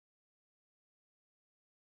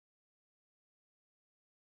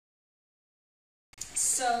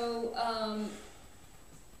So,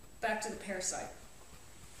 back to the parasite.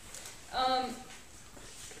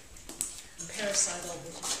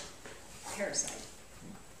 Parasite.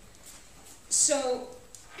 So,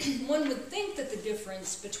 one would think that the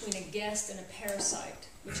difference between a guest and a parasite,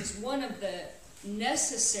 which is one of the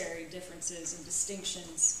necessary differences and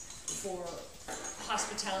distinctions for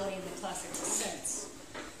hospitality in the classical sense,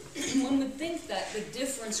 one would think that the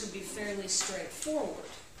difference would be fairly straightforward.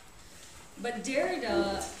 But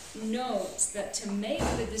Derrida notes that to make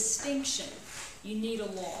the distinction, you need a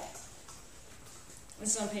law.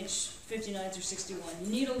 This is on page 59 through 61. You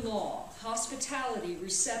need a law. Hospitality,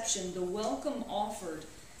 reception, the welcome offered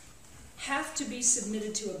have to be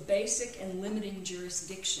submitted to a basic and limiting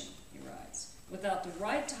jurisdiction, he writes. Without the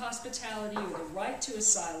right to hospitality or the right to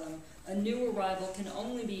asylum, a new arrival can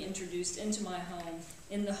only be introduced into my home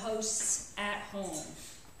in the host's at home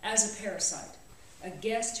as a parasite, a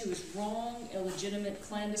guest who is wrong, illegitimate,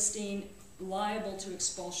 clandestine, liable to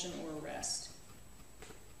expulsion or arrest.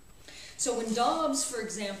 So when Dobbs, for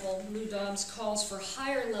example, Lou Dobbs calls for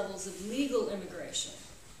higher levels of legal immigration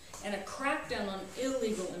and a crackdown on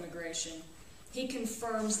illegal immigration, he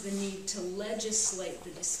confirms the need to legislate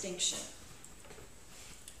the distinction,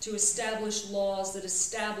 to establish laws that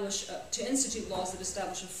establish, to institute laws that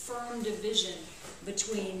establish a firm division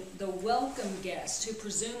between the welcome guest, who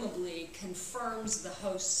presumably confirms the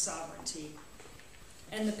host's sovereignty,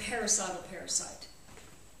 and the parasital parasite.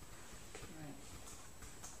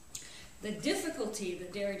 The difficulty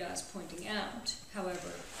that Derrida is pointing out,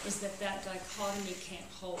 however, is that that dichotomy can't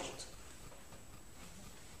hold.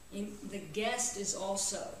 The guest is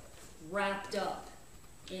also wrapped up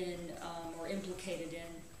in, or implicated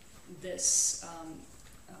in, this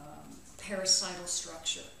parasital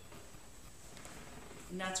structure.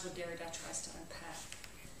 And that's what Derrida tries to unpack.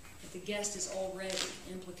 That the guest is already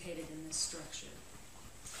implicated in this structure.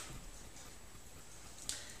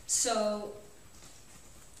 So,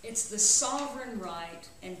 it's the sovereign right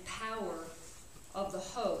and power of the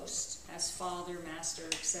host, as father, master,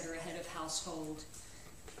 etc., head of household,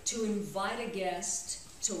 to invite a guest,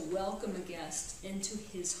 to welcome a guest into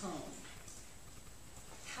his home.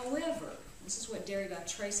 However, this is what Derrida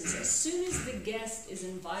traces, as soon as the guest is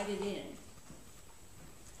invited in,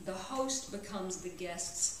 the host becomes the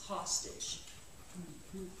guest's hostage.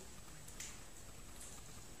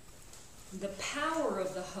 The power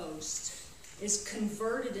of the host is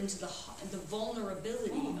converted into the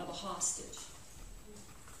vulnerability of a hostage.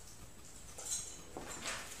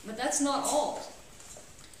 But that's not all.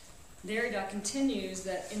 Derrida continues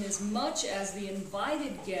that inasmuch as the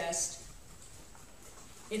invited guest,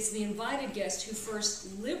 it's the invited guest who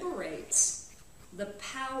first liberates the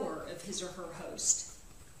power of his or her host.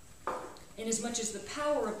 Inasmuch as the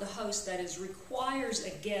power of the host, that is, requires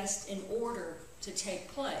a guest in order to take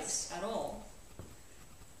place at all.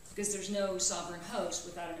 Because there's no sovereign host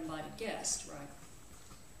without an invited guest, right?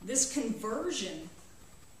 This conversion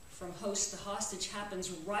from host to hostage happens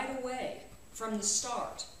right away from the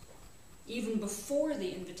start, even before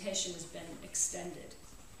the invitation has been extended.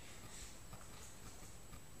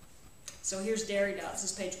 So here's Derrida. This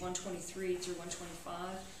is page 123 through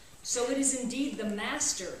 125. So it is indeed the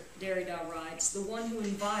master, Derrida writes, the one who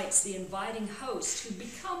invites the inviting host, who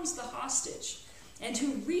becomes the hostage, and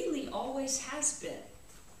who really always has been.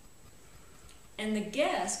 And the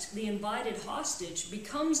guest, the invited hostage,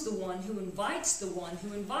 becomes the one who invites the one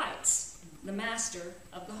who invites, the master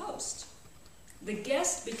of the host. The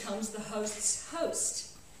guest becomes the host's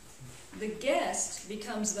host. The guest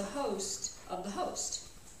becomes the host of the host.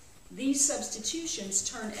 These substitutions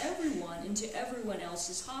turn everyone into everyone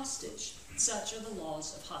else's hostage. Such are the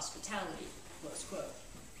laws of hospitality, close quote.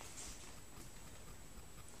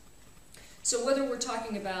 So whether we're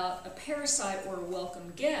talking about a parasite or a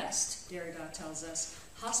welcome guest, Derrida tells us,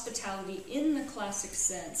 hospitality in the classic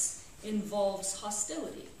sense involves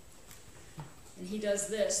hostility. And he does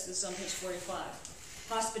this is on page 45.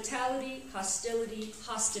 Hospitality, hostility,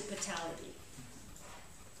 hospitality.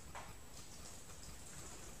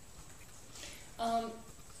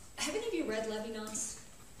 Have any of you read Levinas?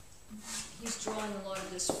 He's drawing a lot of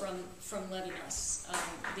this from Levinas,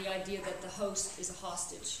 the idea that the host is a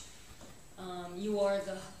hostage. You are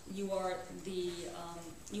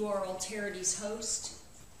alterity's host,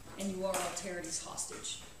 and you are alterity's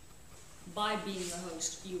hostage. By being the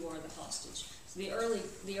host, you are the hostage. So the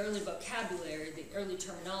early vocabulary, the early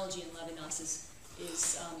terminology in Levinas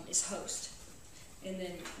is host, and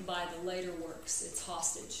then by the later works, it's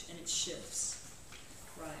hostage, and it shifts,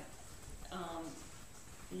 right?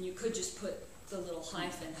 And you could just put the little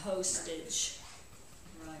hyphen hostage,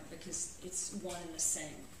 right? Because it's one and the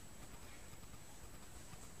same.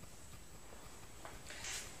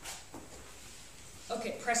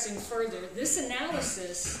 Okay, pressing further, this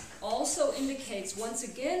analysis also indicates, once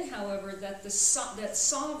again, however, that that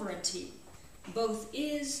sovereignty both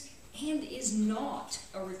is and is not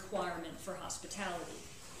a requirement for hospitality.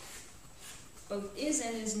 Both is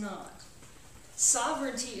and is not.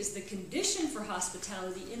 Sovereignty is the condition for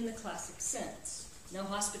hospitality in the classic sense. No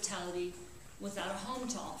hospitality without a home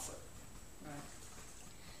to offer. Right?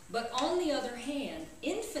 But on the other hand,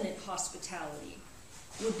 infinite hospitality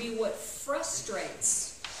would be what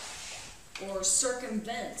frustrates or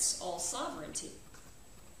circumvents all sovereignty.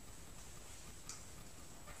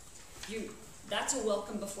 That's a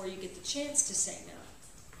welcome before you get the chance to say no.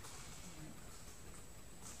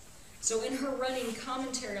 So in her running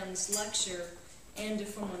commentary on this lecture, Anne de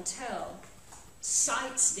Faumontel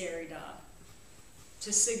cites Derrida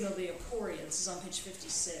to signal the aporia. This is on page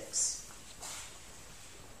 56.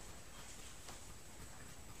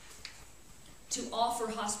 To offer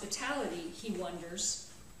hospitality, he wonders,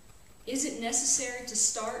 is it necessary to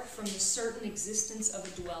start from the certain existence of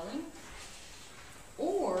a dwelling?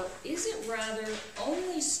 Or is it rather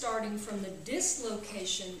only starting from the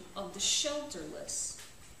dislocation of the shelterless,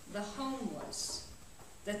 the homeless,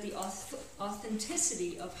 that the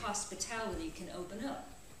authenticity of hospitality can open up?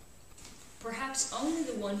 Perhaps only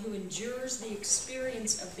the one who endures the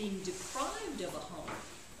experience of being deprived of a home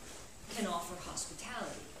can offer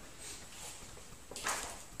hospitality.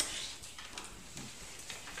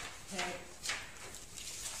 Okay.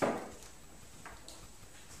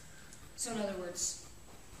 So in other words,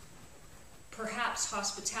 perhaps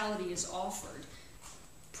hospitality is offered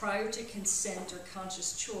prior to consent or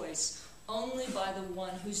conscious choice only by the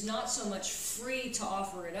one who's not so much free to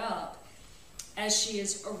offer it up as she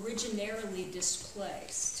is originarily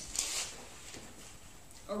displaced,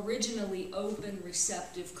 originally open,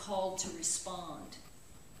 receptive, called to respond,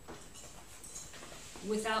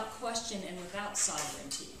 without question and without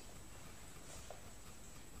sovereignty.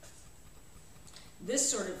 This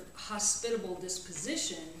sort of hospitable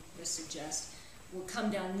disposition, we suggest, will come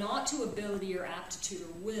down not to ability or aptitude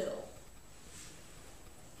or will,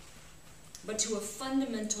 but to a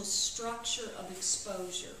fundamental structure of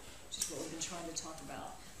exposure, which is what we've been trying to talk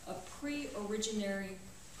about, a pre-originary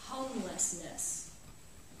homelessness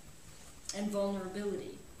and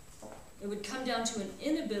vulnerability. It would come down to an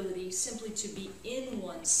inability simply to be in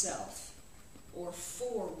oneself or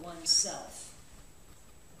for oneself.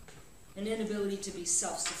 An inability to be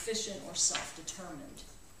self-sufficient or self-determined.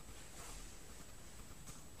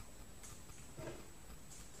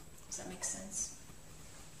 Does that make sense?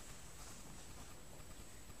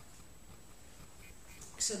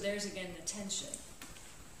 So there's again the tension.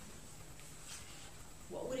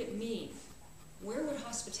 What would it mean? Where would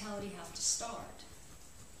hospitality have to start?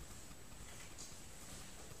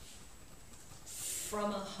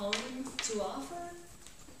 From a home to offer?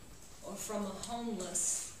 Or from a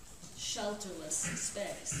homeless, shelterless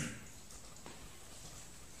space?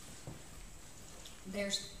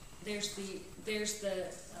 There's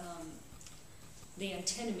the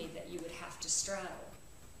antinomy that you would have to straddle.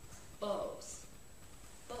 Both.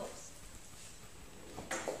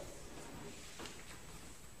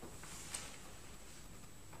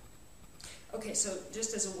 Okay, so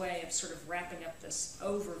just as a way of sort of wrapping up this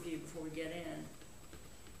overview before we get in,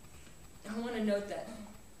 I want to note that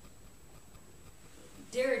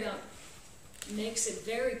Derrida makes it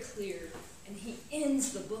very clear, and he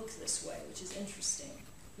ends the book this way, which is interesting.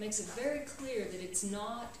 Makes it very clear that it's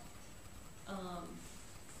not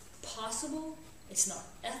possible, it's not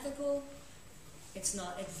ethical, it's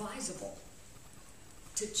not advisable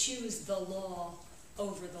to choose the law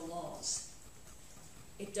over the laws.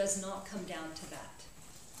 It does not come down to that.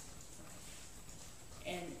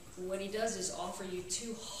 And what he does is offer you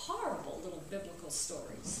two horrible little biblical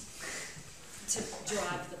stories to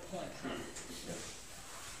drive the point home.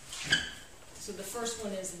 So the first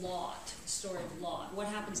one is Lot, the story of Lot. What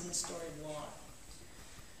happens in the story of Lot?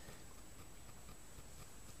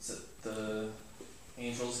 So the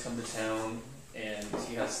angels come to town, and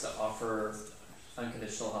he has to offer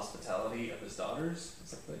unconditional hospitality of his daughters.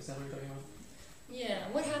 Is that what you're talking about? Yeah,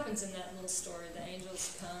 what happens in that little story? The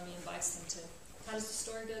angels come, he invites them to... How does the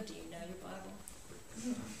story go? Do you know your Bible?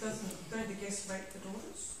 Don't the guests rape the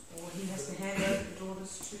daughters? Or he has to hand over the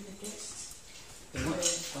daughters to the guests?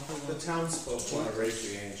 The townsfolk want to rape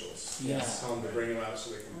the angels. Yeah. Tell them to bring them out so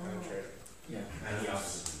they can penetrate them. Yeah. And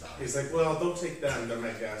he's like, well, don't take them, they're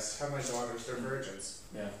my guests. Have my daughters, they're virgins.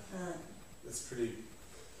 Yeah. It's pretty...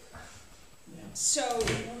 Yeah. So,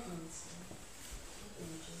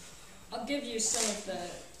 I'll give you some of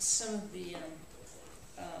the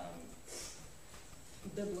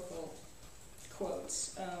biblical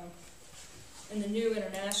quotes. in the New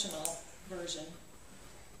International Version,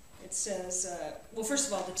 it says, well, first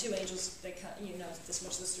of all, the two angels, they come, you know, this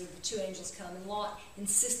much listed, the two angels come, and Lot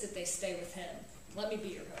insists that they stay with him. Let me be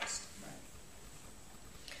your host.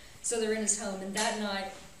 Right. So they're in his home, and that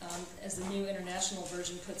night, as the New International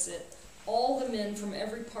Version puts it, all the men from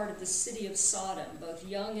every part of the city of Sodom, both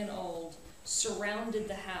young and old, surrounded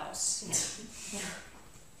the house.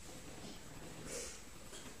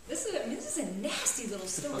 This is a nasty little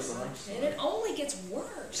story, and it only gets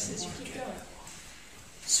worse as you keep going.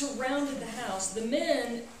 Surrounded the house. The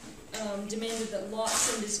men demanded that Lot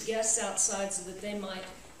send his guests outside so that they might,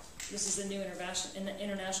 this is the New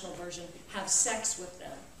International Version, have sex with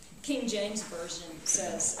them. King James Version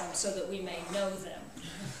says, so that we may know them.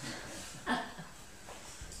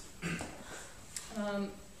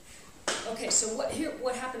 Okay, so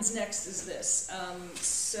what happens next is this.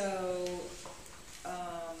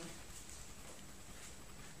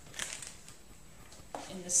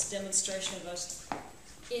 In this demonstration of us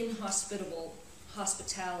inhospitable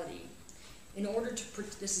hospitality, in order to,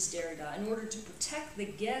 this is Derrida, in order to protect the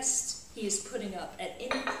guest he is putting up at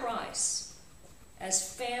any price,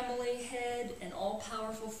 as family head and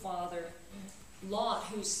all-powerful father, Lot,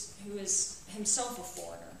 who is himself a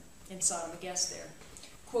foreigner in Sodom, a guest there,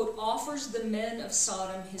 quote, offers the men of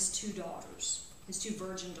Sodom his two daughters, his two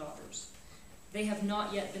virgin daughters. They have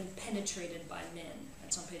not yet been penetrated by men.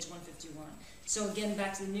 That's on page 151. So again,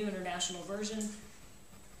 back to the New International Version.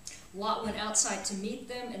 Lot went outside to meet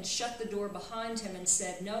them and shut the door behind him and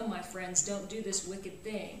said, no, my friends, don't do this wicked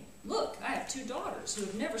thing. Look, I have two daughters who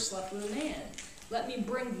have never slept with a man. Let me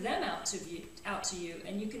bring them out to you,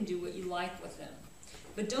 and you can do what you like with them.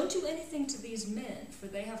 But don't do anything to these men, for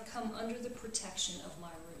they have come under the protection of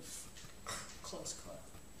my roof. Close quote.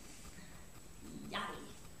 Yachty,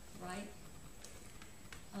 right?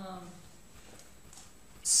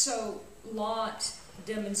 So Lot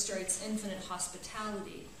demonstrates infinite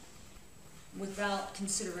hospitality without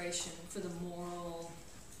consideration for the moral,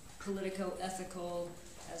 politico-ethical,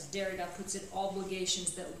 as Derrida puts it,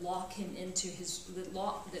 obligations that lock him into his, that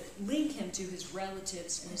link him to his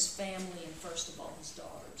relatives and his family, and first of all his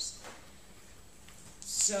daughters.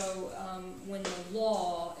 So when the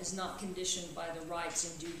law is not conditioned by the rights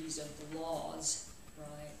and duties of the laws,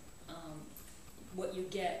 right, what you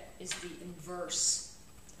get is the inverse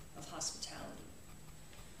of hospitality.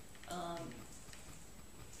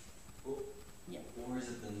 Yeah. Or is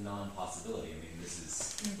it the non-possibility? I mean, this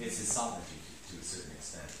is, it's his sovereignty to a certain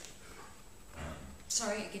extent.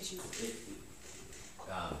 Sorry, I get you.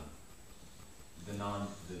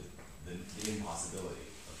 The impossibility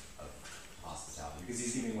of hospitality, because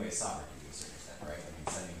he's giving away his sovereignty to a certain extent, right? I mean,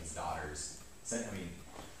 sending his daughters,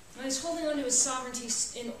 Well, he's holding on to his sovereignty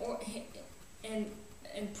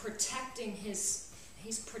and protecting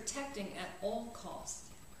he's protecting at all costs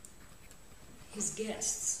his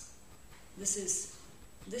guests. This is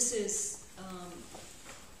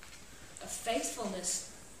a faithfulness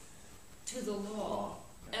to the law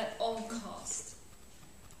at all costs.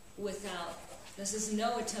 This is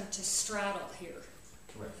no attempt to straddle here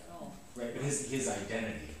right. at all. Right, but his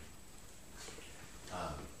identity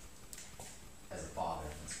as a father,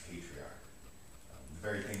 as a patriarch, the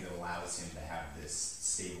very thing that allows him to have this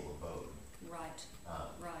stable abode. Right.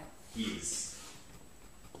 Right. He is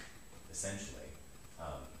essentially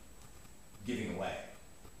giving away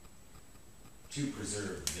to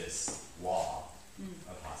preserve this law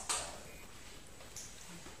of hospitality.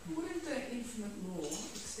 Wouldn't the infinite law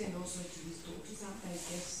extend also to his daughters? Aren't they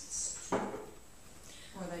guests too?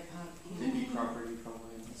 Or are they part of him? They'd be property probably.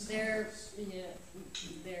 They're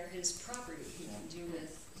his property. He can do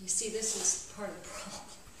with. You see, this is part of the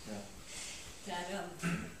problem. Yeah. That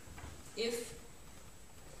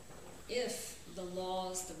if the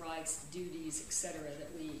laws, the rights, the duties, etc.,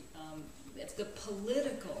 that we, if the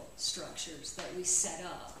political structures that we set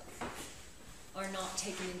up are not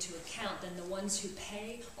taken into account, then the ones who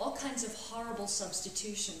pay, all kinds of horrible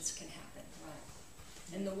substitutions can happen,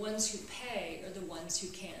 right? And the ones who pay are the ones who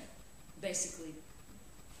can basically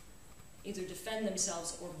either defend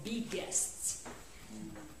themselves or be guests.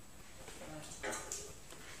 Right.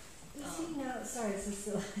 Does he know? Sorry, it's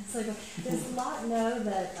like. Does Lot know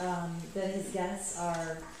that that his guests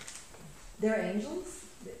they're angels?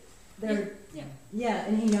 Yeah,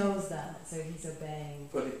 and he knows that, so he's obeying.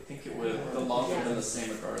 But I think the law would have been the same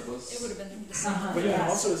regardless. It would have been the same. But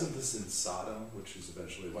also isn't this in Sodom, which is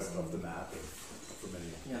eventually wiped off the map for many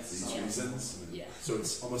of these reasons? I mean, so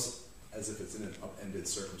it's almost as if it's in an upended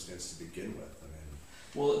circumstance to begin with. I mean,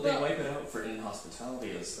 Well, they wipe it out for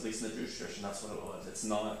inhospitality, at least in the Jewish tradition, that's what it was. It's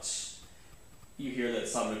not, you hear that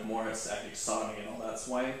Sodom and Gomorrah is actually sodomy and all that's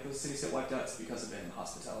why those cities get wiped out. It's because of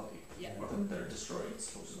inhospitality. Yeah. Or that they're destroyed,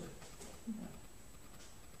 supposedly.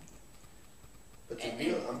 But the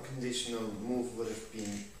real unconditional move would have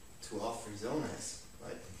been to offer his own ass,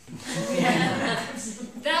 right?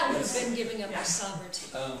 That would have been giving up his sovereignty.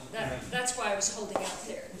 That's why I was holding out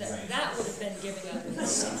there. That would have been giving up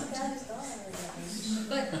his sovereignty.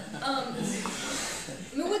 But I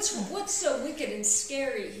mean, what's so wicked and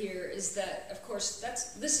scary here is that, of course,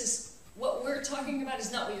 this is what we're talking about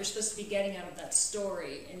is not what you're supposed to be getting out of that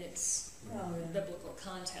story in its biblical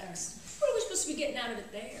context. What are we supposed to be getting out of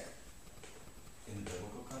it there? In the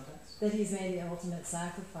biblical context? That he's made the ultimate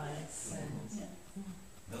sacrifice. And,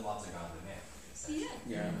 The lots of godly men.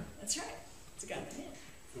 Yeah. That's right. It's a godly man.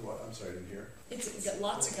 What? I'm sorry, I didn't hear. It's got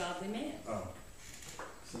lots of godly man. Oh.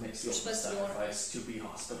 So it makes the You're supposed to be sacrifice to be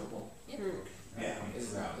hospitable. Yeah. Yeah, I mean,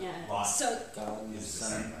 it's around. Yeah. Lot So God and is His the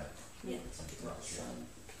same, Son. but yeah, Son.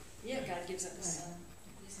 yeah, God gives up his son.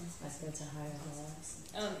 I suppose it's a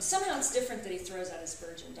higher law. Somehow it's different that he throws out his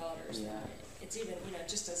virgin daughters. Yeah. It's even, it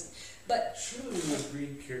just doesn't. But Surely we would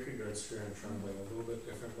read Kierkegaard's Fear and Trembling a little bit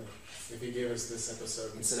differently if he gave us this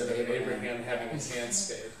episode Instead instead of of Abraham. Abraham having his hand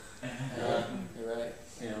stayed. You're right.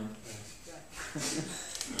 Yeah.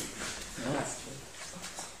 No, that's true.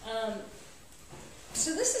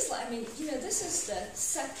 so this is like, this is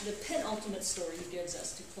the penultimate story he gives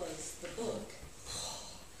us to close the book.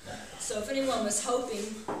 So if anyone was hoping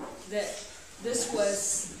that this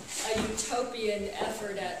was a utopian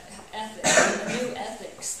effort at ethics, a new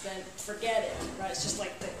ethics, then forget it, right? It's just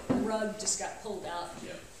like the rug just got pulled out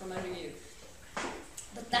from under you.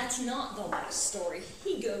 But that's not the last story.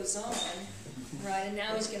 He goes on, right? And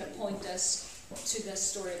now he's going to point us to the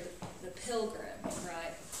story of the pilgrim,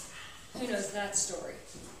 right? Who knows that story?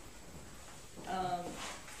 Okay.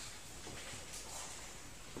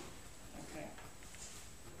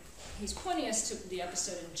 He's pointing us to the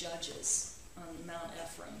episode in Judges on Mount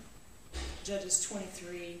Ephraim. Judges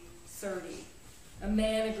 23:30. A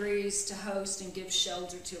man agrees to host and give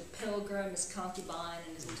shelter to a pilgrim, his concubine,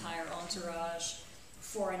 and his entire entourage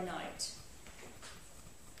for a night.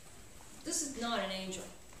 This is not an angel,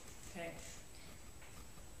 okay?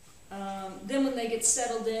 Then when they get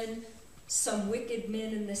settled in, some wicked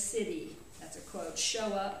men in the city, that's a quote,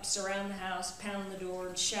 show up, surround the house, pound the door,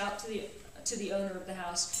 and shout to the owner of the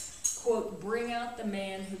house, quote, bring out the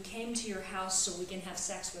man who came to your house so we can have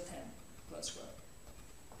sex with him, close quote.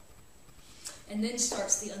 And then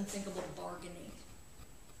starts the unthinkable bargaining,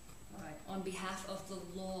 right, on behalf of the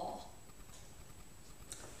law.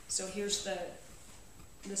 So here's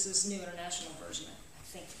this is New International Version, I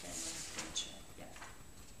think.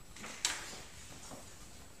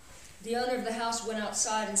 The owner of the house went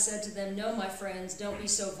outside and said to them, no, my friends, don't be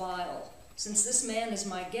so vile. Since this man is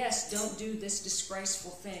my guest, don't do this disgraceful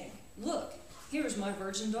thing. Look, here is my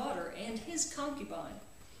virgin daughter and his concubine.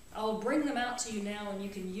 I will bring them out to you now, and you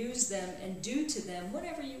can use them and do to them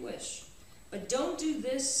whatever you wish. But don't do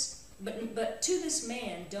this, but to this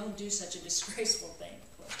man, don't do such a disgraceful thing.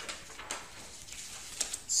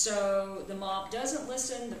 So the mob doesn't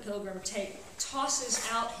listen. The pilgrim tosses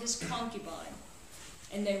out his concubine,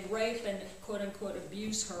 and they rape and quote-unquote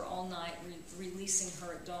abuse her all night, releasing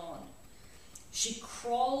her at dawn. She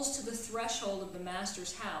crawls to the threshold of the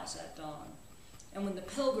master's house at dawn. And when the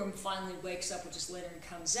pilgrim finally wakes up, which is later and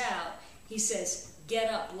comes out, he says, get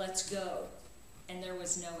up, let's go. And there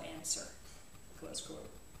was no answer, close quote.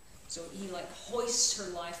 So he hoists her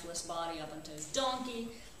lifeless body up onto his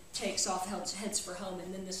donkey, takes off, heads for home,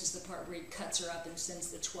 and then this is the part where he cuts her up and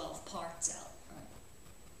sends the 12 parts out. Right?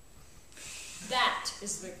 That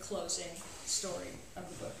is the closing story of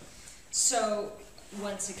the book. So,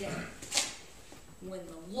 once again, when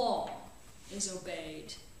the law is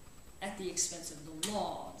obeyed at the expense of the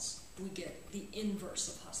laws, we get the inverse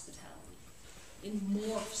of hospitality. It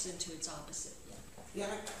morphs into its opposite. Yeah,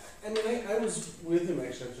 I was with him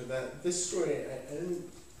actually after that. This story, I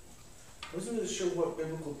wasn't really sure what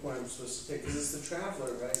biblical point I'm supposed to take, because it's the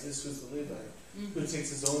traveler, right? This was the Levite, who takes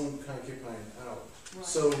his own concubine out. Right.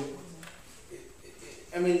 So,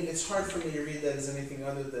 it's hard for me to read that as anything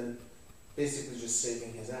other than basically just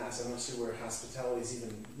saving his ass. I don't see where hospitality is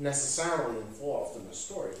even necessarily involved in the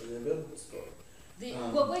story, in the biblical story.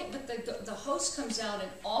 But the host comes out and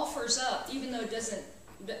offers up, even though it doesn't.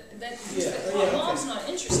 Mom's not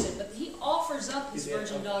interested, but he offers up his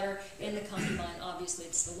virgin daughter and the concubine. Obviously,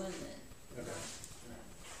 it's the women. Okay.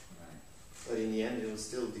 Right. But in the end, it was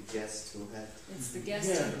still the guest who had. It's the guest.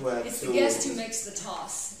 It's the who guest who makes the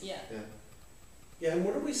toss. Yeah. Yeah, and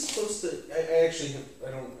what are we supposed to? I actually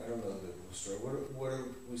I don't know the biblical story. What are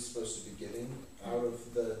we supposed to be getting out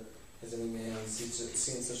of the has any man seen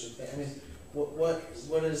such a thing? I mean,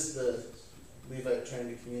 what is the Levite trying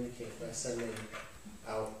to communicate by sending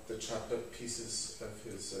out the chopped up pieces of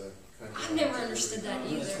his I've never understood that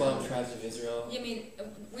either. The 12 tribes of Israel. You mean,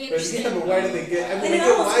 we But understand. yeah, but why did they get? I mean, And I it get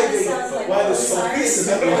almost why kinda they sounds like why there's 12 Osiris. pieces.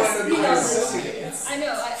 I don't understand You why know, they're sending it. I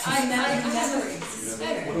know,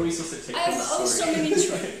 What are we supposed to take I from have this so story? many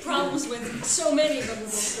problems with so many biblical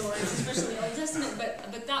stories, especially the Old Testament,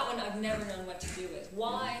 but that one I've never known what to do with.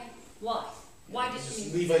 Why? Why did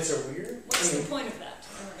you? Levites are weird. What's I the mean, point of that?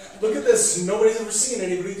 look at this. Nobody's ever seen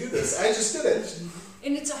anybody do this. I just did it.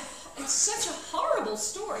 And it's such a horrible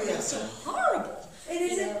story. Yeah. It's so horrible. And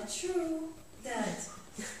is it true that,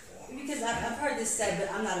 because I've heard this said, but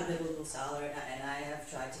I'm not a biblical scholar, and I have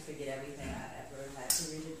tried to forget everything I ever had to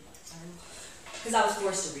read it, because I was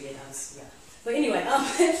forced to read it. But anyway,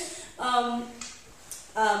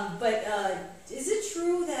 is it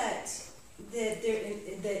true that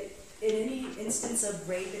in any instance of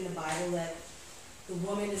rape in the Bible that the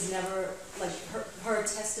woman is never, like her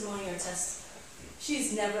testimony or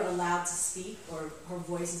she's never allowed to speak, or her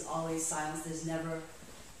voice is always silenced? There's never,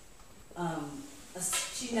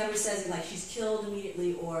 she never says like she's killed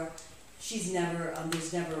immediately, or she's never,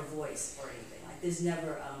 there's never a voice or anything. Like there's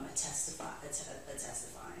never a testifying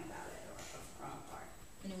about it or of her own part.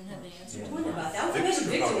 Anyone have the answer? I wonder about that. I wish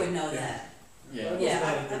Victor would know that. Yeah. Well, Yeah, it's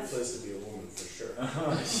not I- a good place to be a woman for sure.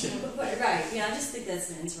 But right, yeah, I just think that's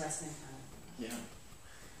an interesting Yeah.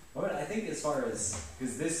 But I think as far as,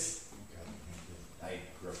 because this, I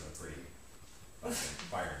grew up in a pretty fucking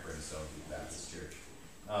fire and brimstone Baptist church.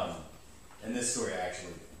 And this story I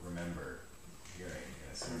actually remember hearing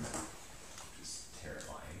in a sermon, which is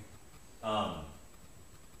terrifying.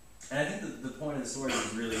 And I think the point of the story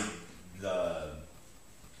is really the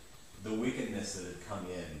wickedness that had come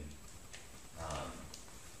in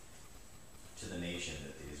to the nation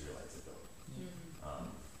that the Israelites had built.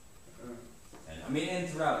 And I mean, and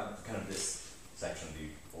throughout kind of this section of the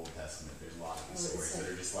Old Testament, there's a lot of these stories that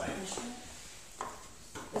are just like, punishment.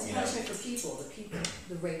 It's You know. punishment for people,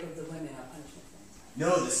 the rape of the women are punishment for them.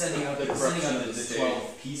 no, the sending out the corruption of the the state.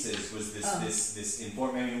 12 pieces was this Oh. this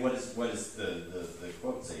inform. I mean, what is the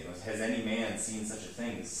quote say? You know, has any man seen such a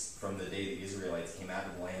thing from the day the Israelites came out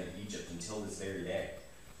of the land of Egypt until this very day?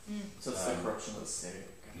 So it's the corruption of the state.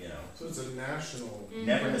 You know, So it's a national.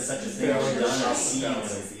 never has such a thing Yeah, been done or hospitality.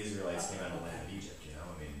 seen since the Israelites came out of the land of Egypt. You know,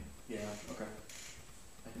 I mean, Yeah. Okay.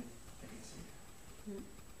 I can see.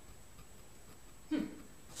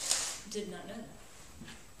 Did not know that.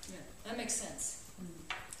 Yeah, that makes sense.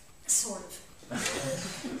 Sort of.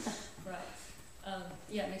 Right.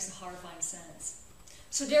 Yeah, it makes a horrifying sense.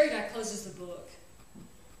 So Derrida closes the book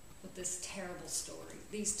with this terrible story,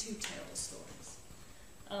 these two terrible stories.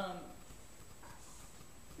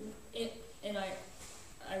 And I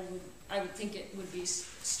would think it would be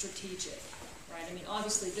strategic, right? I mean,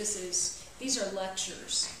 obviously these are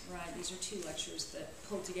lectures, right? These are two lectures that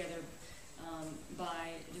pulled together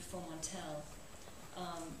by de Fomentel.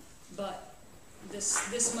 But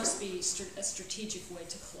this must be a strategic way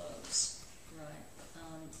to close, right?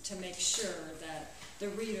 To make sure that the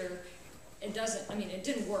reader, it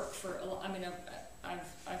didn't work for a lot. I mean,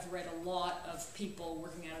 I've read a lot of people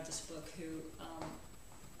working out of this book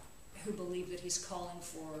who believe that he's calling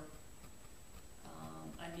for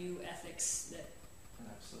a new ethics that, An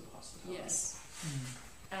absolute hospitality. yes,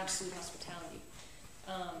 absolute hospitality,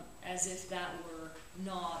 as if that were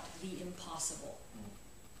not the impossible,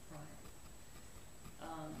 right?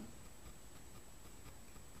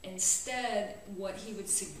 Instead, what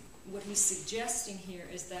he's suggesting here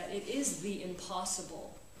is that it is the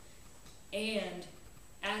impossible, and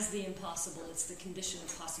as the impossible, it's the condition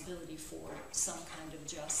of possibility for some kind of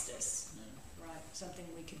justice, right? Something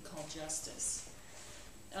we could call justice.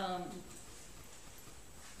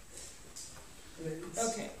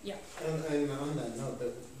 Okay, yeah. And on that note,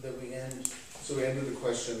 that we end. So we end with the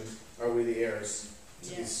question: are we the heirs to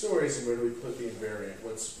Yeah. these stories, and where do we put the invariant?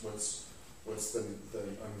 What's the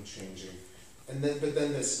unchanging? And then, but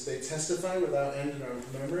then they testify without end in our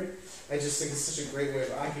memory. I just think it's such a great way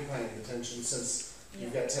of occupying attention, since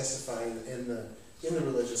you've got testifying in the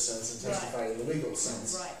religious sense and testifying in the legal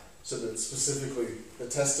sense. Right. So that specifically the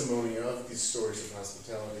testimony of these stories of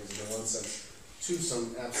hospitality is in one sense to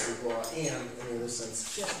some absolute law, and in the other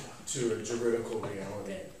sense Good. to a juridical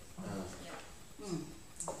reality. Good. Hmm.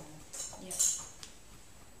 Yeah.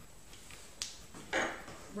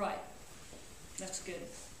 Right. That's good.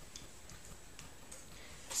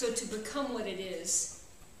 So to become what it is,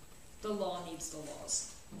 the law needs the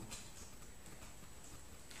laws.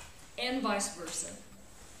 And vice versa,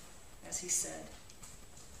 as he said.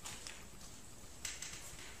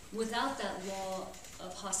 Without that law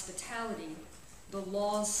of hospitality, the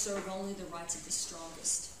laws serve only the rights of the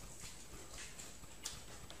strongest.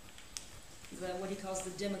 What he calls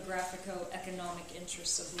the demographico-economic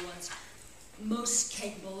interests of the ones most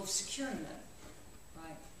capable of securing them,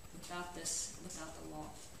 right? Without the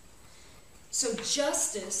law. So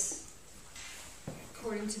justice,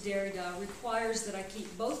 according to Derrida, requires that I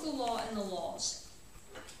keep both the law and the laws.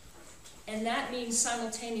 And that means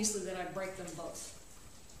simultaneously that I break them both.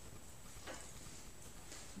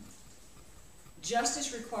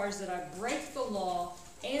 Justice requires that I break the law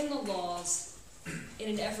and the laws in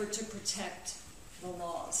an effort to protect the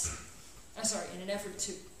laws. In an effort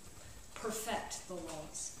to perfect the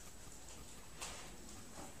laws.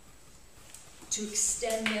 To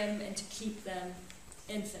extend them and to keep them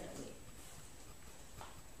infinitely.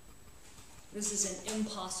 This is an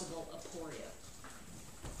impossible aporia.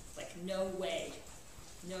 Like, no way.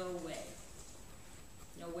 No way.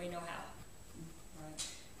 No way, no how. Right?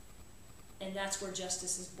 And that's where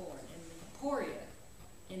justice is born, in the aporia,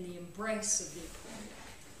 in the embrace of the aporia.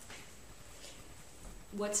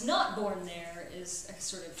 What's not born there is a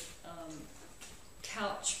sort of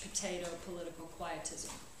couch potato political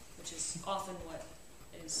quietism, which is often what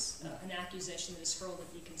is an accusation that is hurled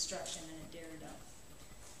at deconstruction and at Derrida.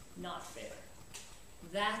 Not fair.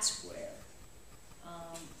 That's where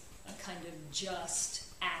a kind of just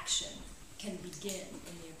action can begin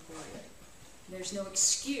in the aporia. There's no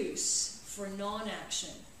excuse for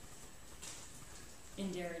non-action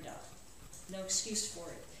in Derrida. No excuse for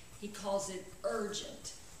it. He calls it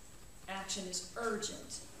urgent. Action is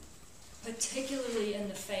urgent, particularly in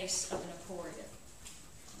the face of an aporia.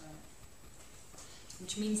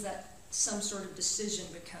 Which means that some sort of decision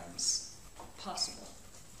becomes possible.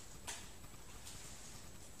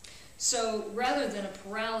 So rather than a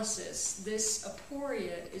paralysis, this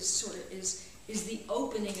aporia is the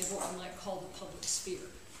opening of what we might call the public sphere.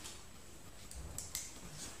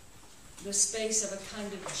 The space of a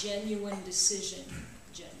kind of genuine decision.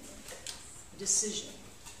 Decision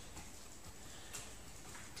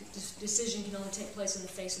can only take place in the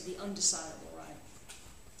face of the undecidable, right?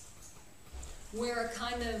 Where a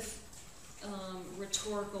kind of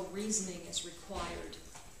rhetorical reasoning is required,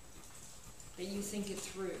 that you think it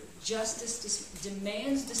through. Justice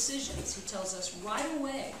demands decisions, he tells us, right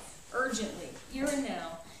away, urgently, here and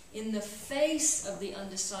now, in the face of the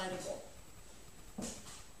undecidable.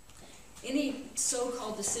 Any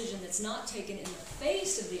so-called decision that's not taken in the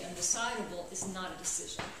face of the undecidable is not a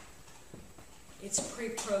decision. It's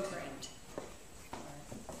pre-programmed.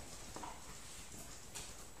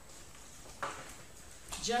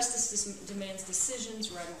 Justice demands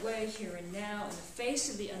decisions right away, here and now, in the face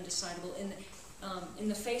of the undecidable, in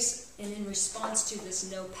the face and in response to this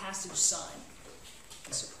no passage sign,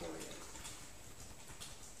 this aporia.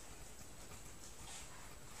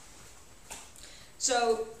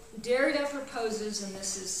 So Derrida proposes, and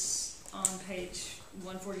this is on page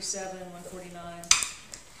 147, 149,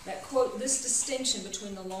 that, quote, this distinction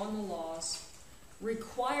between the law and the laws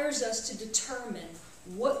requires us to determine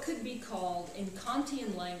what could be called, in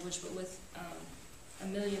Kantian language, but with a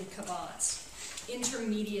million caveats,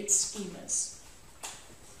 intermediate schemas.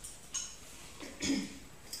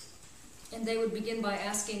 And they would begin by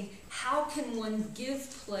asking, how can one give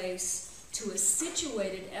place to a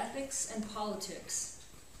situated ethics and politics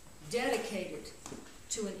dedicated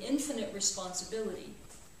to an infinite responsibility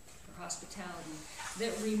for hospitality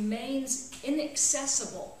that remains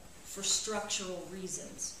inaccessible for structural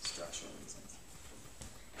reasons.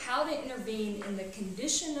 How to intervene in the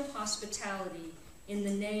condition of hospitality in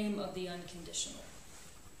the name of the unconditional.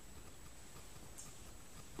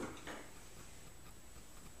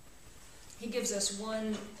 He gives us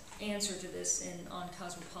one answer to this on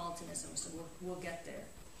cosmopolitanism, so we'll get there.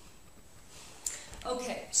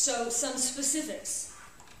 Okay, so some specifics.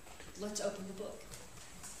 Let's open the book.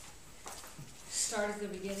 Start at the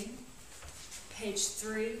beginning, page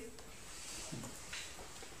 3.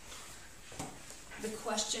 The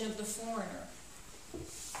question of the foreigner.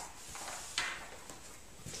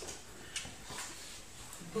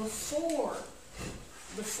 Before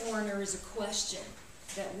the foreigner is a question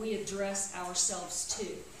that we address ourselves to,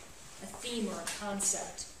 a theme or a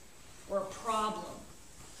concept or a problem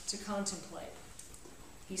to contemplate.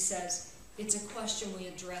 He says, it's a question we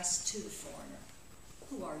address to the foreigner.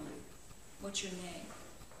 Who are you? What's your name?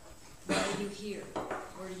 Why are you here?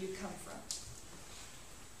 Where do you come from?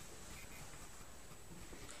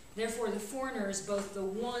 Therefore, the foreigner is both the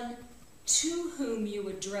one to whom you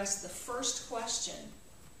address the first question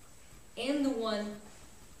and the one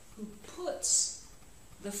who puts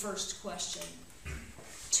the first question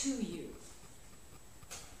to you.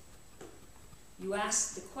 You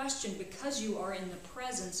ask the question because you are in the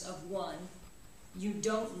presence of one you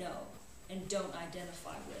don't know and don't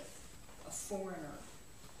identify with, a foreigner.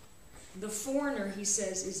 The foreigner, he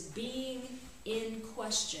says, is being in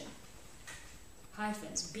question.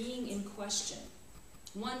 Hyphens, being in question.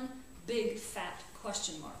 One big fat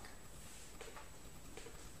question mark.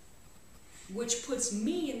 Which puts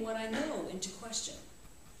me and what I know into question.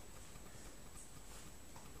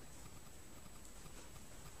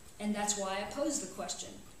 And that's why I pose the question,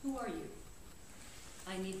 who are you?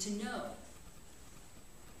 I need to know.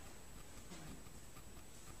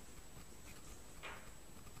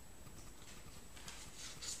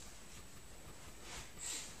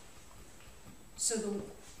 So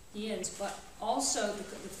he ends, but also the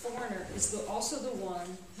foreigner is also the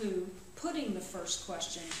one who, putting the first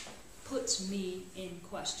question, puts me in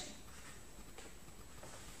question.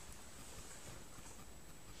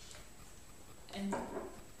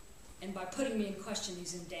 And by putting me in question,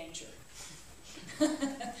 he's in danger.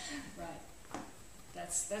 Right.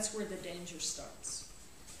 That's where the danger starts.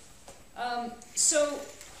 So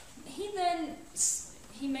he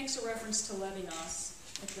makes a reference to Levinas.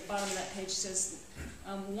 At the bottom of that page says,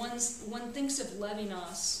 one thinks of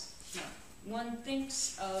Levinas, one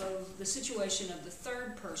thinks of the situation of the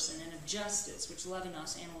third person and of justice, which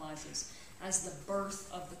Levinas analyzes, as the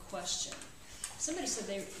birth of the question. Somebody said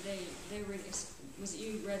they read, was it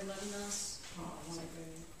you read Levinas?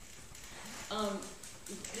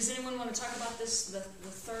 Does anyone want to talk about this, the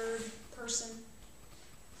third person?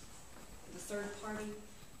 The third party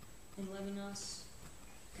in Levinas?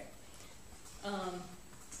 Okay.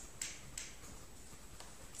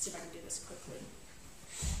 Let's see if I can do this quickly.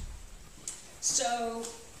 So,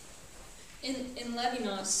 in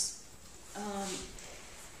Levinas,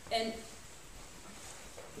 and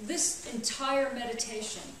this entire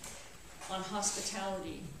meditation on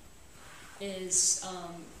hospitality is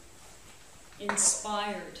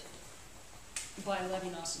inspired by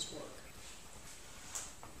Levinas's work.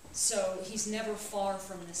 So he's never far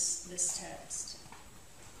from this text.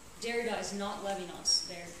 Derrida is not Levinas.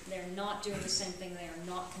 They're not doing the same thing. They are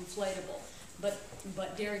not conflatable. But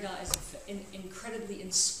Derrida is incredibly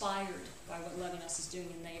inspired by what Levinas is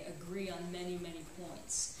doing, and they agree on many, many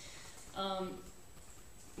points.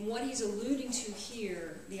 What he's alluding to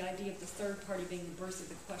here, the idea of the third party being the birth of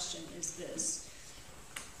the question, is this.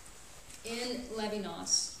 In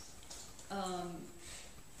Levinas,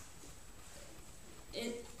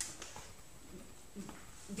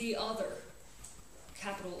 the other,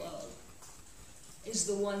 capital O, is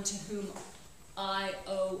the one to whom I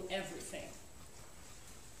owe everything.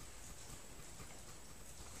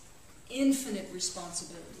 Infinite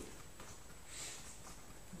responsibility.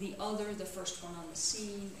 The other, the first one on the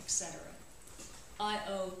scene, etc. I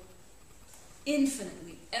owe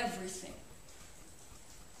infinitely everything.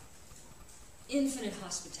 Infinite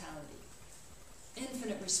hospitality.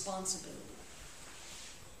 Infinite responsibility.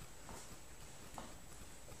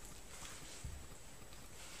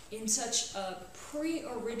 In such a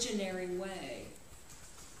pre-originary way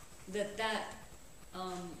that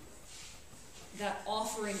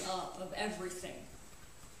offering up of everything,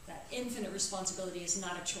 that infinite responsibility, is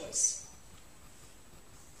not a choice.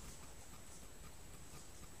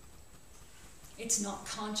 It's not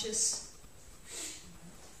conscious.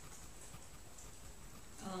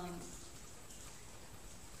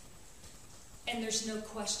 And there's no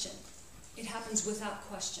question. It happens without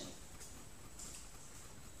question.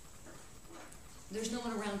 There's no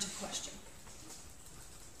one around to question.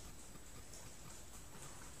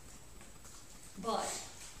 But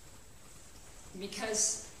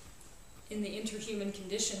because in the interhuman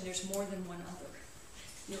condition there's more than one other,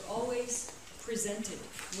 you're always presented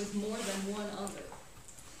with more than one other.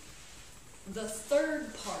 The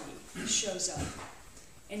third party shows up,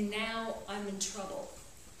 and now I'm in trouble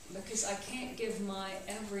because I can't give my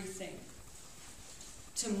everything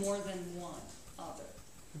to more than one other.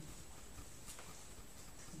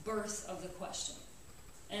 Birth of the question.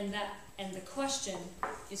 And the question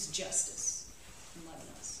is justice in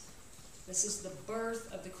Levinas. This is the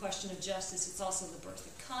birth of the question of justice. It's also the birth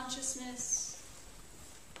of consciousness,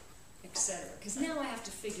 etc. Because now I have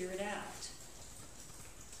to figure it out.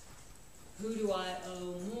 Who do I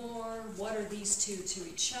owe more? What are these two to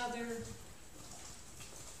each other?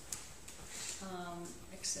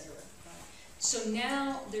 Etc. Right? So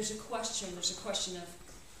now there's a question. There's a question of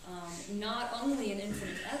not only an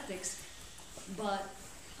infinite ethics, but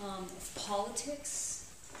of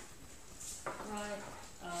politics, right?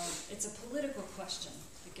 It's a political question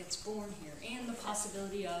that gets born here, and the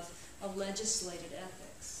possibility of a legislated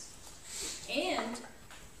ethics. And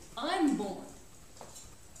I'm born,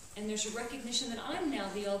 and there's a recognition that I'm now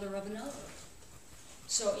the other of another.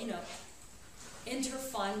 So, you know, enter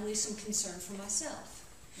finally some concern for myself.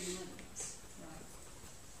 Right.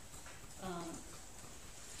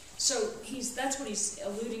 So that's what he's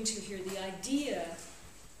alluding to here. The idea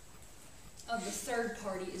of the third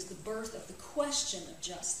party is the birth of the question of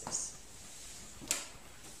justice.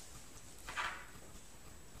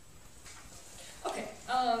 Okay,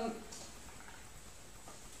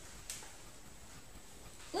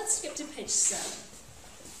 let's skip to page 7.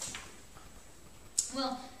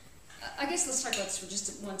 Well, I guess let's talk about this for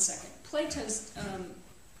just 1 second. Plato's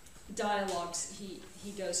dialogues, he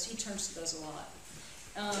turns to those a lot.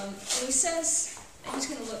 And he says, he's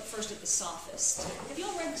going to look first at the sophist. Have you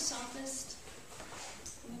all read the sophist?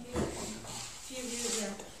 A few of you,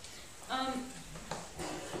 yeah.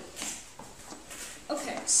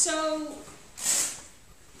 Okay, so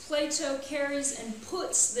Plato carries and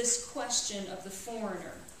puts this question of the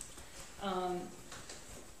foreigner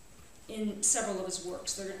in several of his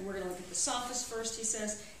works. We're going to look at the sophist first, he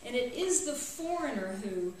says, and it is the foreigner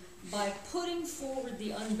who, by putting forward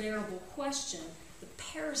the unbearable question, the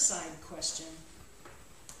parricide question,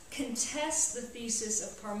 contests the thesis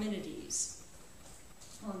of Parmenides.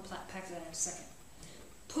 I'll unpack that in a second.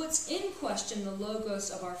 Puts in question the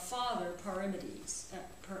logos of our father, Parmenides.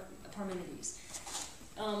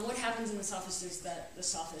 What happens in the sophist is that the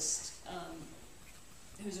sophist,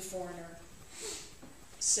 who's a foreigner,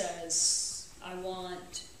 says, I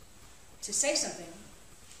want to say something.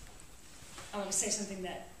 I want to say something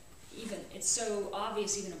that it's so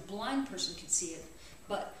obvious even a blind person could see it,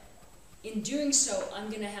 but in doing so, I'm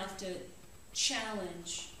going to have to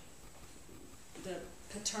challenge the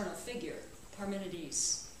paternal figure,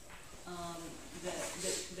 Parmenides,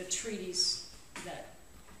 the treatise that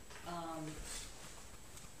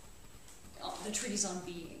the treatise on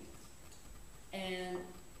being, and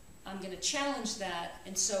I'm going to challenge that.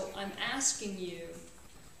 And so I'm asking you,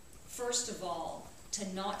 first of all, to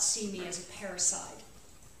not see me as a parricide.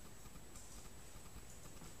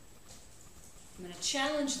 I'm going to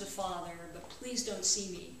challenge the Father, but please don't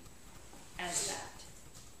see me as that.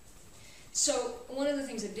 So one of the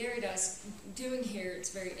things that Derrida's doing here,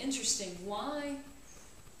 it's very interesting.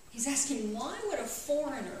 He's asking, why would a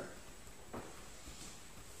foreigner,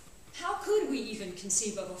 how could we even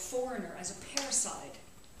conceive of a foreigner as a parricide?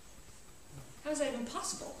 How is that even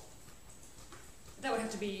possible? That would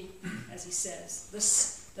have to be, as he says,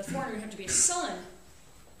 the foreigner would have to be a son,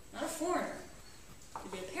 not a foreigner. It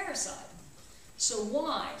would be a parricide. So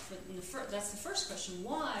why, that's the first question,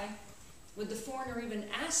 why would the foreigner even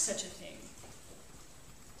ask such a thing?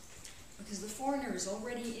 Because the foreigner is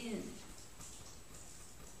already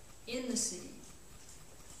in the city,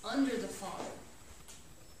 under the Father,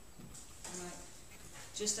 right?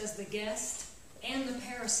 Just as the guest and the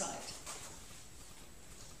parasite.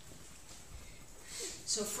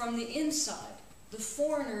 So from the inside, the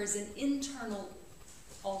foreigner is an internal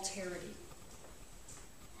alterity.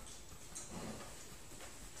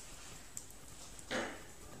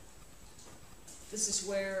 This is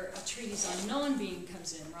where a treatise on non-being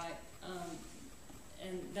comes in, right?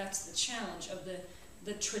 And that's the challenge of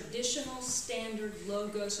the traditional standard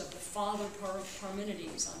logos of the father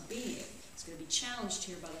Parmenides on being. It's going to be challenged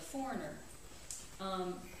here by the foreigner.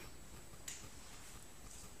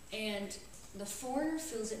 And the foreigner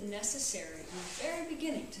feels it necessary in the very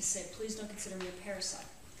beginning to say, please don't consider me a parasite.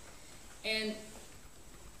 And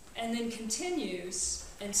then continues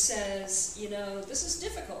and says, this is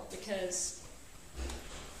difficult because,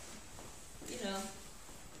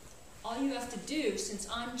 all you have to do, since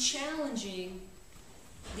I'm challenging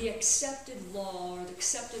the accepted law or the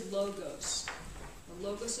accepted logos, the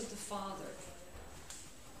logos of the Father,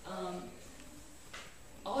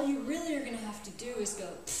 all you really are going to have to do is go,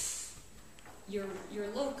 you're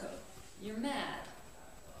loco, you're mad,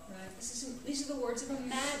 right? These are the words of a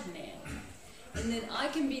madman, and then I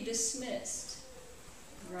can be dismissed,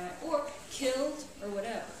 right, or killed or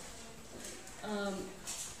whatever.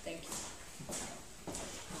 Thank you.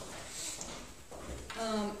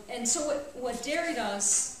 And so what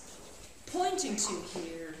Derrida's pointing to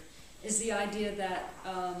here is the idea that,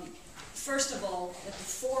 first of all, that the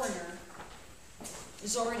foreigner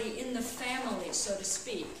is already in the family, so to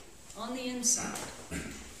speak, on the inside, right,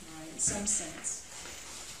 in some sense.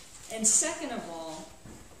 And second of all,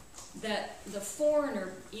 that the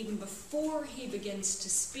foreigner, even before he begins to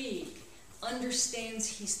speak, understands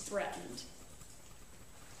he's threatened.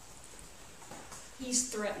 He's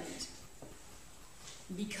threatened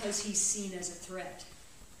because he's seen as a threat.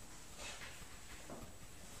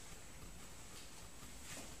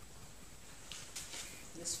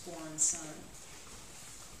 This foreign son.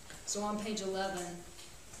 So on page 11,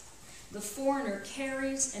 the foreigner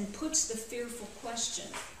carries and puts the fearful question.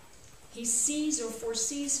 He sees or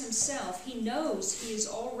foresees himself. He knows he is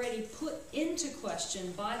already put into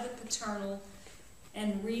question by the paternal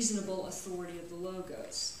and reasonable authority of the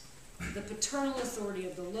Logos. The paternal authority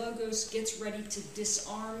of the Logos gets ready to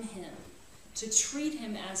disarm him, to treat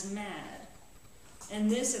him as mad. And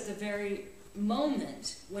this at the very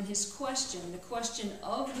moment when his question, the question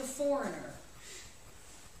of the foreigner,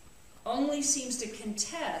 only seems to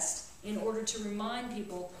contest in order to remind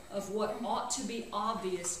people of what ought to be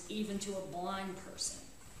obvious even to a blind person.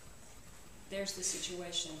 There's the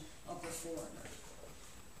situation of the foreigner.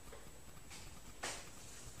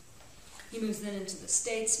 He moves then into the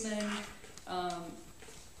statesman,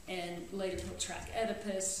 and later he'll track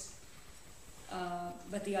Oedipus.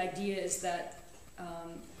 But the idea is that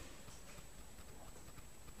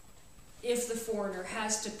if the foreigner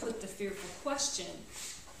has to put the fearful question,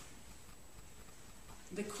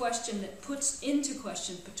 the question that puts into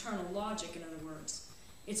question paternal logic, in other words,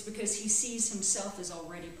 it's because he sees himself as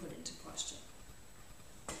already put into question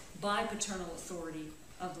by paternal authority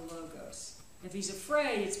of the Logos. If he's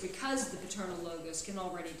afraid, it's because the paternal Logos can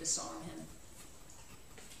already disarm him,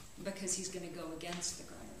 because he's going to go against the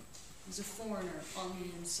grain. He's a foreigner on the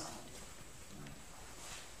inside.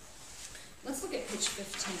 Let's look at page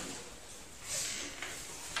 15.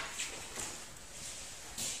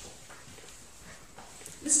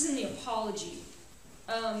 This is in the Apology.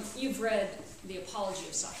 You've read the Apology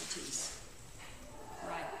of Socrates,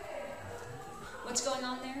 right? What's going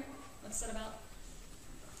on there? What's that about?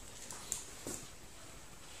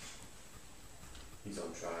 He's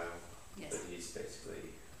on trial, Yes. but he's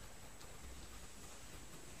basically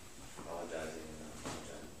apologizing and not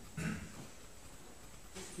apologizing.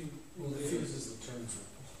 He uses the terms,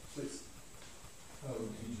 please.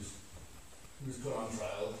 He was put on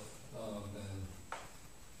trial, and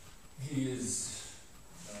he is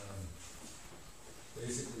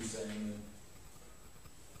basically saying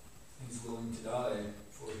that he's willing to die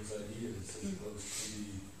for his ideas as opposed to be,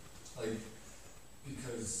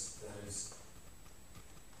 because that is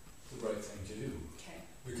the right thing to do. Okay.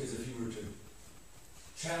 Because if he were to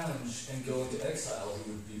challenge and go into exile,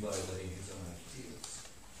 he would be violating his own ideas.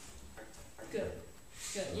 Good.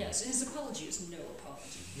 Good. Yes. His apology is no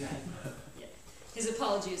apology. Yeah. Yeah. His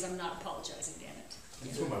apology is I'm not apologizing, damn it.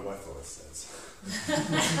 That's what my wife always says.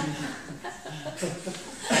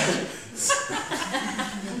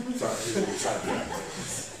 Sorry,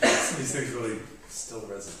 these things really still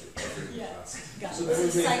resonate. Yeah. Got So it. that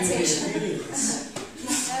was Citation.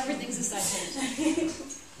 Everything's a citation.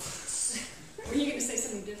 Were you going to say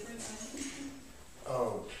something different?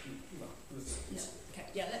 Oh, no. No. Okay.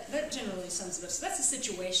 Yeah, that generally sums it up. So that's the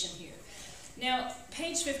situation here. Now,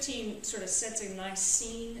 page 15 sort of sets a nice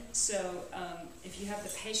scene, so if you have the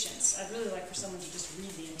patience, I'd really like for someone to just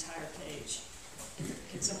read the entire page.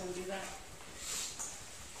 Can someone do that?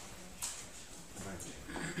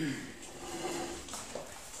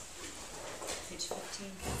 Page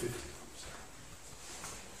 15.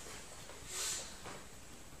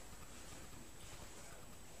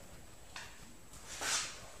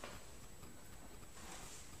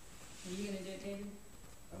 Are you going to do it, David?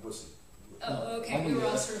 I wasn't. Oh, okay. We were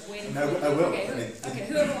all sort of waiting for I you. will. Okay, I mean, okay,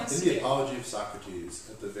 whoever wants in to the do it. Apology of Socrates,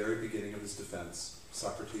 at the very beginning of his defense,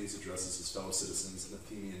 Socrates addresses his fellow citizens and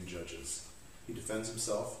Athenian judges. He defends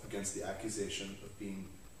himself against the accusation of being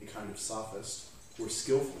a kind of sophist or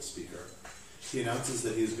skillful speaker. He announces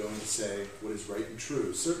that he is going to say what is right and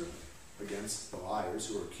true, certainly, against the liars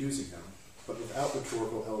who are accusing him, but without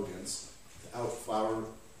rhetorical elegance, without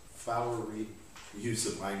flowery use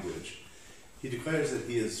of language. He declares that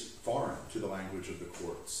he is foreign to the language of the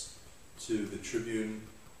courts, to the tribune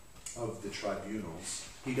of the tribunals.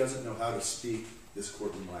 He doesn't know how to speak this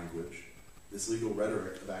courtroom language, this legal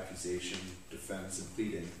rhetoric of accusation, defense, and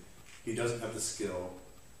pleading. He doesn't have the skill.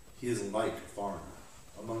 He is like a foreigner.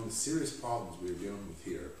 Among the serious problems we are dealing with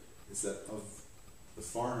here is that of the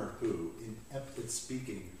foreigner who, inept at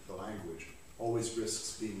speaking the language, always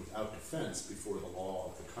risks being without defense before the law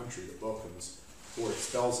of the country that welcomes or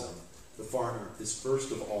expels him. The foreigner is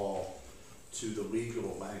first of all to the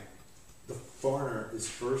legal language. The foreigner is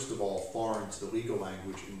first of all foreign to the legal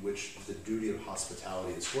language in which the duty of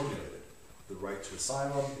hospitality is formulated, the right to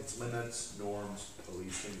asylum, its limits, norms,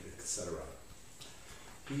 policing, etc.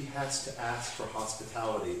 He has to ask for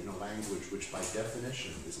hospitality in a language which by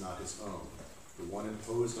definition is not his own, the one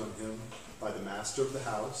imposed on him by the master of the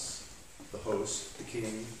house, the host, the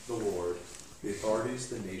king, the lord, the authorities,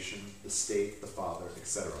 the nation, the state, the father,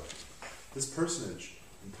 etc. This personage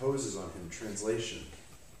imposes on him translation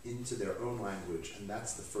into their own language, and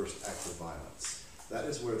that's the first act of violence. That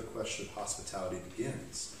is where the question of hospitality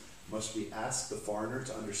begins. Must we ask the foreigner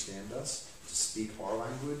to understand us, to speak our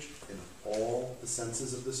language in all the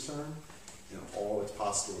senses of this term, in all its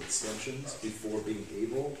possible extensions, before being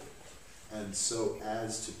able, and so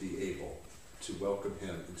as to be able to welcome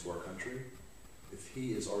him into our country? If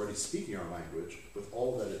he is already speaking our language, with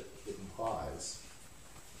all that it implies,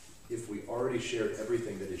 if we already shared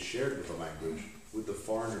everything that is shared with the language, would the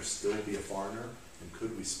foreigner still be a foreigner? And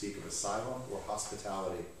could we speak of asylum or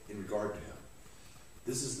hospitality in regard to him?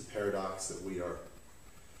 This is the paradox that we are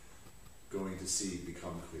going to see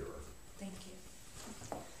become clearer. Thank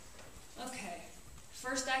you. Okay.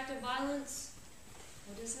 First act of violence.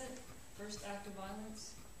 What is it? First act of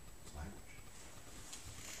violence?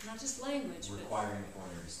 Language. Not just language, Requiring the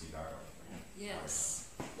foreigner to speak our language. yes.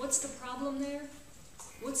 What's the problem there?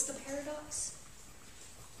 What's the paradox?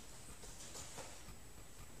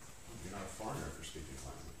 You're not a foreigner if you're speaking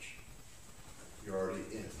language. You're already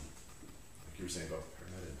in, like you were saying about the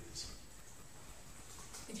Humanities.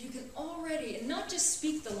 If you can already, and not just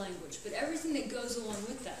speak the language, but everything that goes along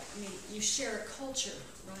with that. I mean, you share a culture,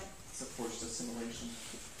 right? It's a forced assimilation.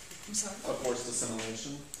 I'm sorry? A forced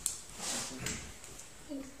assimilation.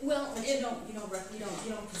 Well, But you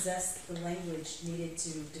don't possess the language needed to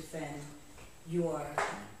defend your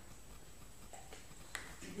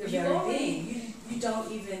You very already- being. You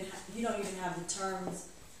don't even have the terms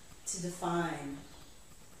to define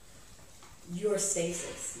your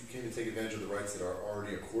stasis. You can't even take advantage of the rights that are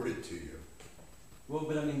already accorded to you. Well,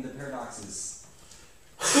 but I mean, the paradox is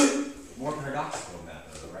more paradoxical than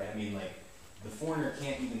that, though, right? I mean, like, the foreigner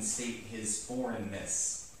can't even state his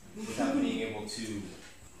foreignness without being able to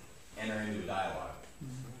enter into a dialogue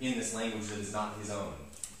in this language that is not his own,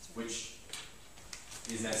 which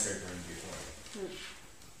is necessary for him to be a foreigner.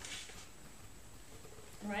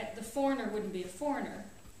 right, the foreigner wouldn't be a foreigner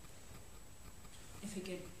if he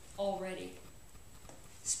could already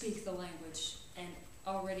speak the language and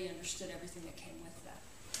already understood everything that came with that.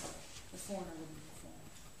 The foreigner wouldn't be a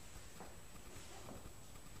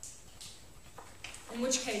foreigner. In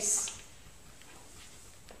which case,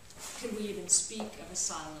 could we even speak of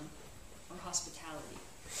asylum or hospitality,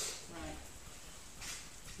 right?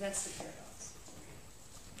 That's the paradox.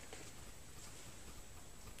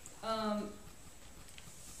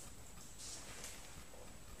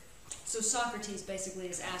 So Socrates basically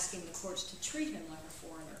is asking the courts to treat him like a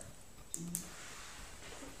foreigner.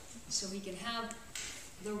 So he can have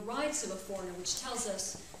the rights of a foreigner, which tells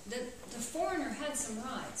us that the foreigner had some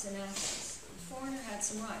rights in Athens. The foreigner had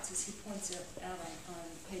some rights, as he points out on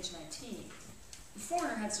page 19. The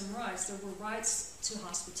foreigner had some rights. There were rights to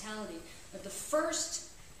hospitality, but the first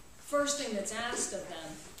thing that's asked of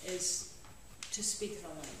them is to speak the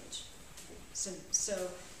language. So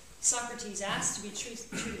Socrates asked to be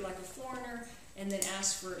treated like a foreigner, and then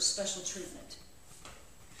asked for special treatment.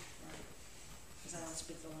 Right? Because I don't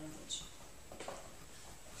speak the language.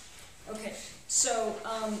 Okay, so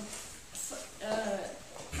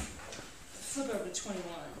flip over to 21.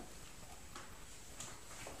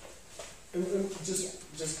 And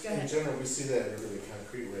just Go in ahead. general, we see that in a really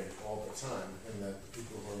concrete way all the time, and that the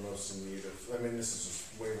people who are most in need of, I mean, this is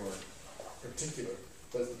just way more particular,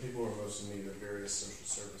 but the people who are most in need of various social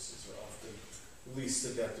services are often least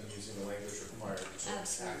adept in using the language required to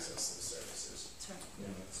Absolutely. access the services. That's right. You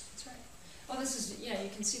know, it's- That's right. Oh, this is, yeah, you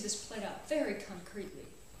can see this played out very concretely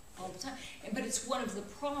all the time. But it's one of the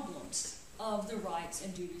problems of the rights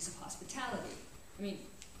and duties of hospitality. I mean,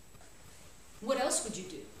 what else would you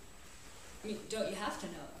do? I mean, don't you have to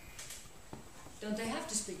know? Don't they have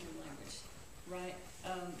to speak your language, right?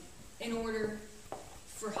 In order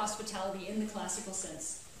for hospitality in the classical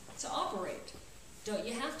sense to operate, don't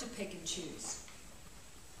you have to pick and choose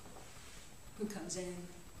who comes in,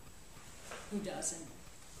 who doesn't?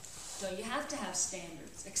 Don't you have to have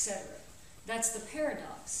standards, etc.? That's the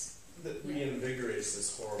paradox. That reinvigorates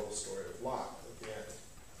this horrible story of Lot at the end,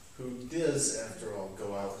 who does, after all,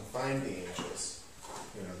 go out and find the angels,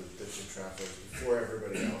 you know, the two travelers, before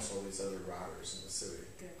everybody else, all these other rotters in the city.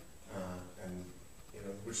 Good. And, you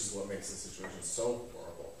know, which is what makes the situation so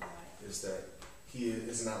horrible, Right. is that he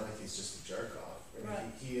is not like he's just a jerk off. I mean,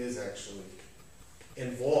 Right. he is actually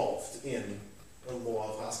involved in a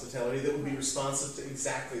law of hospitality that would be responsive to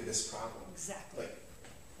exactly this problem. Exactly. Like,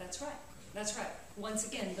 That's right. That's right. Once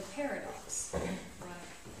again, the paradox. Right.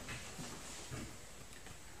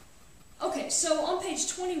 Okay, so on page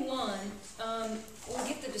 21, we'll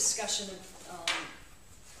get the discussion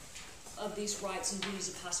of these rights and duties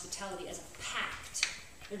of hospitality as a pact.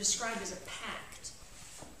 They're described as a pact.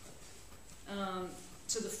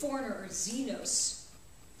 So the foreigner, or xenos,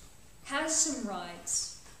 has some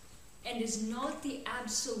rights, and is not the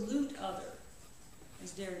absolute other,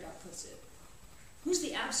 as Derrida puts it. Who's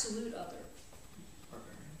the absolute other?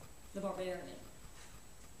 Barbarian. The barbarian.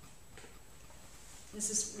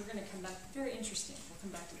 We're going to come back, very interesting, we'll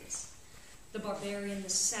come back to this. The barbarian, the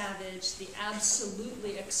savage, the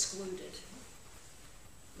absolutely excluded.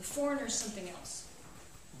 The foreigner is something else.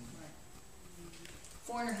 Right.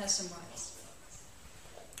 Foreigner has some rights.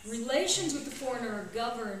 Relations with the foreigner are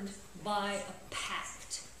governed by a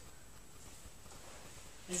pact,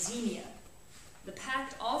 a xenia. The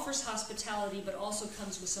pact offers hospitality but also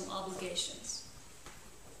comes with some obligations.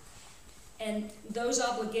 And those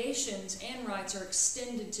obligations and rights are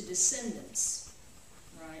extended to descendants,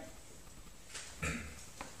 right?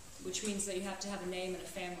 Which means that you have to have a name and a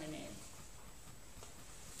family name.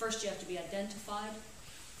 First, you have to be identified,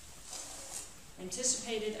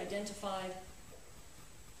 anticipated, identified,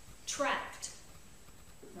 tracked,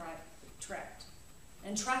 right? Tracked,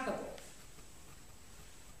 and trackable.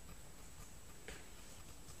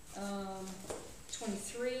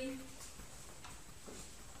 23.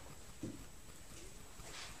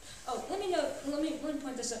 Oh, let me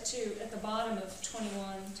point this up too. At the bottom of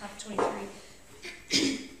 21, top of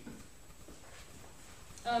 23.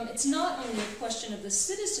 It's not only a question of the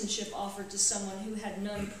citizenship offered to someone who had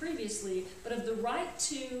none previously, but of the right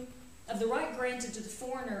granted to the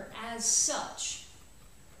foreigner as such,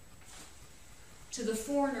 to the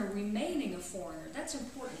foreigner remaining a foreigner. That's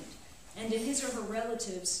important. And to his or her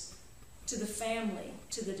relatives, to the family,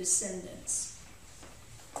 to the descendants.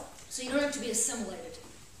 So you don't have to be assimilated.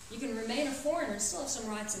 You can remain a foreigner and still have some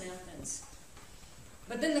rights in Athens.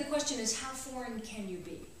 But then the question is, how foreign can you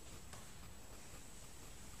be?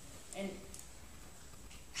 And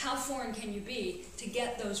how foreign can you be to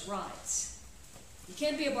get those rights? You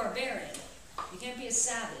can't be a barbarian. You can't be a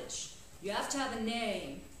savage. You have to have a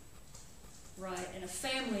name, right, and a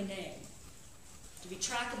family name. To be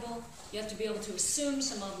trackable, you have to be able to assume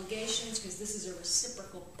some obligations because this is a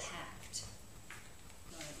reciprocal pact.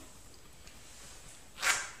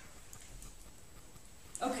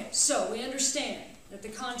 Right. Okay, so we understand that the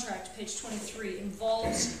contract, page 23,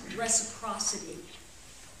 involves reciprocity.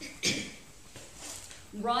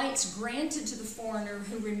 Rights granted to the foreigner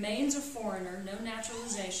who remains a foreigner, no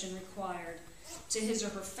naturalization required, to his or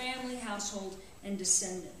her family, household, and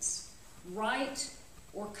descendants. Right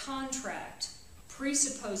or contract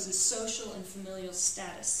presupposes social and familial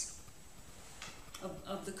status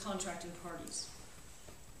of the contracting parties.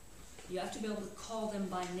 You have to be able to call them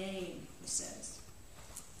by name, he says.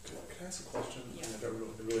 Can I ask a question? Yeah. I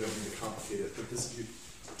really don't mean to complicate it, but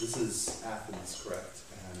this is Athens, correct?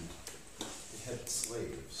 And they had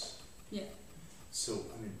slaves. Yeah. So,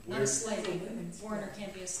 I mean, Not a slave. A foreigner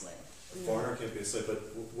can't be a slave. A foreigner can't be a slave, but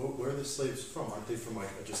where are the slaves from? Aren't they from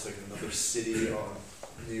just another city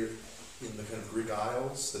in the kind of Greek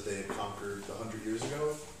Isles that they had conquered 100 years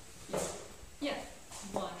ago? Yeah.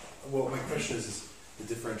 Why? Well, my question is the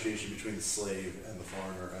differentiation between the slave and the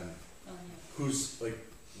foreigner, and who's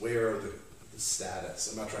where are the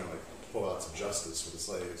status? I'm not trying to pull out some justice for the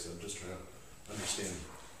slaves. I'm just trying to understand.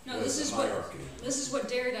 No, this is what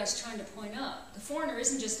Derrida is trying to point out. The foreigner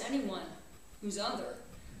isn't just anyone who's other.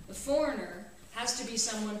 The foreigner has to be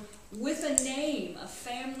someone with a name, a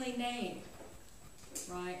family name,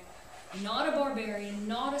 right? Not a barbarian,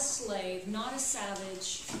 not a slave, not a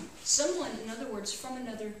savage. Someone, in other words, from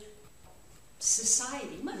another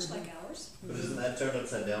society, much like ours. But isn't that turned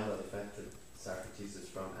upside down by the fact that Socrates is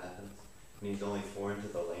from Athens? And he's only foreign to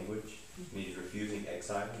the language, and he's refusing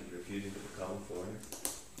exile, he's refusing to become a foreigner.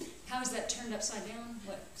 How is that turned upside down?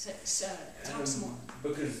 What? Talk some more.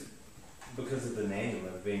 Because of the name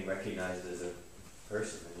of being recognized as a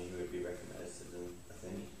person, and he would be recognized as an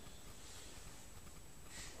Athenian.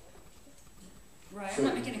 Right, I'm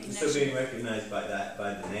not making a connection. So being recognized by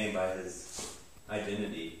the name, by his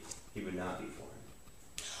identity, he would not be foreign.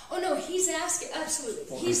 Oh no, he's asking,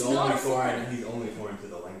 absolutely. He's only not a foreigner. He's only foreign to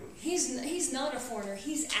the language. He's not a foreigner.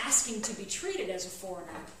 He's asking to be treated as a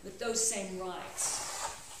foreigner with those same rights.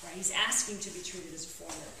 Right? He's asking to be treated as a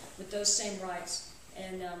foreigner with those same rights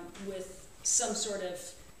and with some sort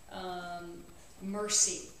of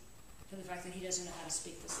mercy for the fact that he doesn't know how to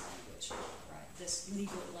speak this language, right? This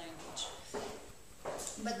legal language.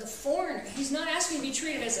 But the foreigner, he's not asking to be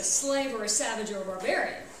treated as a slave or a savage or a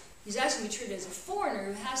barbarian. He's asking to be treated as a foreigner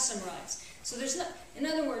who has some rights. So there's not, in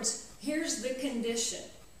other words, here's the condition.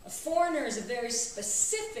 A foreigner is a very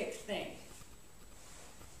specific thing.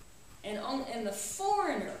 And the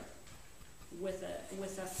foreigner with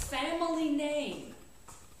a family name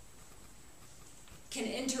can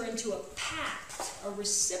enter into a pact, a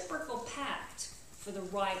reciprocal pact for the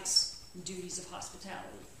rights duties of hospitality,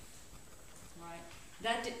 right?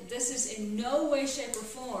 This is in no way, shape, or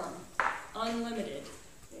form unlimited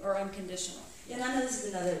or unconditional. And I know this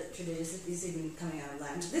is another tradition, this is even coming out of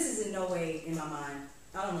Latin. This is in no way, in my mind,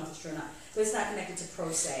 I don't know if it's true or not, but it's not connected to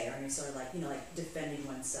pro se or any sort of like, like defending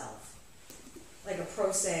oneself. Like a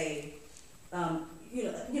pro se, a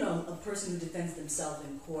person who defends themselves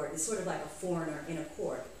in court is sort of like a foreigner in a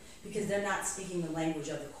court because they're not speaking the language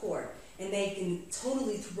of the court. And they can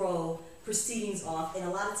totally throw proceedings off and a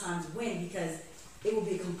lot of times win because it will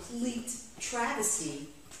be a complete travesty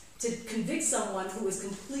to convict someone who is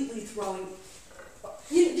completely throwing.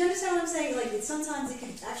 Do you understand what I'm saying? Like sometimes it can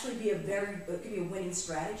actually be it could be a winning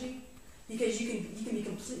strategy because you can be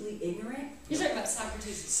completely ignorant. You're talking about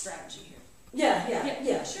Socrates' strategy here.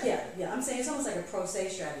 Yeah, sure. Yeah. I'm saying it's almost like a pro se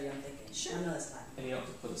strategy. I'm thinking. Sure. I know that's not. And you don't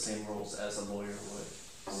have to put the same rules as a lawyer would.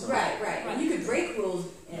 So Right. And you could break rules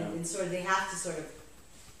and sort of they have to sort of.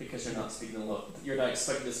 because you're not speaking you're not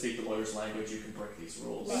expected to speak the lawyer's language, you can break these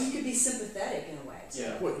rules. Well, you could be sympathetic in a way.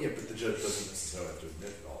 Yeah. Well, yeah, but the judge doesn't necessarily have to admit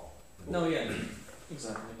it all. No, yeah,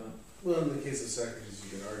 exactly, but Well, in the case of Socrates,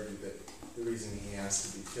 you can argue that the reason he has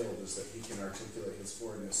to be killed is that he can articulate his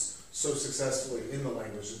foreignness so successfully in the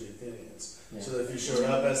language of the Athenians. yeah. So that if you showed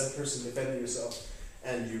up as the person defending yourself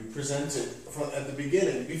and you presented at the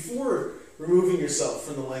beginning, before removing yourself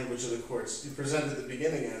from the language of the courts, you present at the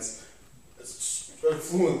beginning as a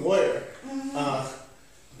fluent lawyer,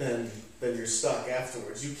 then you're stuck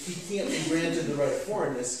afterwards. He can't be granted the right of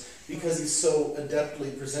foreignness because he's so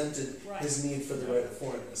adeptly presented his need for the right of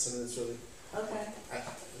foreignness. And it's really,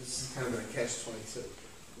 this is kind of a catch-22.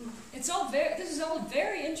 This is all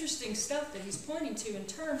very interesting stuff that he's pointing to in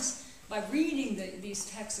terms, by reading these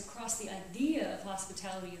texts across the idea of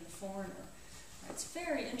hospitality and the foreigner. It's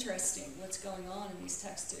very interesting what's going on in these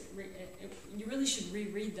texts. You really should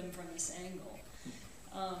reread them from this angle.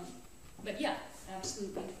 But yeah,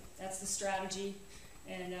 absolutely, that's the strategy,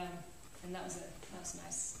 and that was a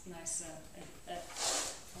nice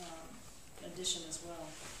addition as well.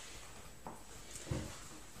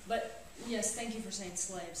 But yes, thank you for saying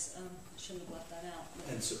slaves. I shouldn't have left that out.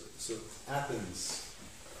 And so Athens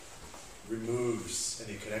removes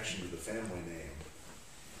any connection to the family name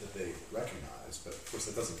that they recognize, but of course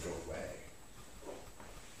that doesn't go away,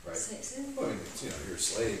 right? Well, I mean, you're a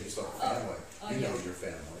slave, you still have a family. You know your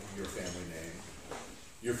family name.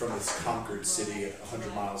 You're from this conquered city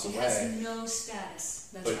 100 miles away. It has no status.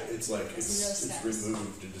 That's but right. it's like it's status.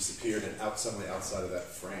 removed and disappeared, and suddenly outside of that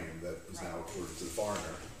frame that is now accorded to the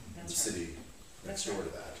foreigner in the city next door to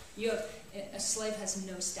that. A slave has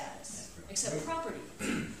no status except property,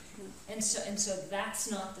 and so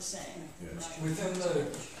that's not the same. Yeah. Right? Within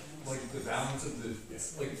the balance of the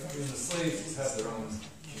slaves have their own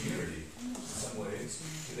community in some ways.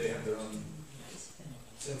 Do they have their own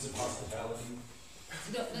sense of hospitality?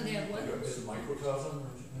 No, they have what? Is it microcosm?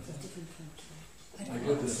 I I don't did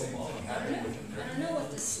know. the same thing happening within their I don't know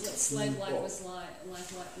what slave life was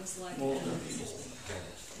like. Well,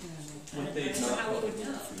 would they I don't know not? how we would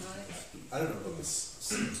know, right? I don't know about this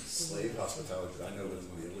slave hospitality, but I know that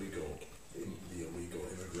in the illegal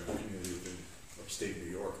immigrant community within upstate New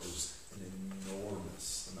York, there's an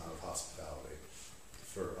enormous amount of hospitality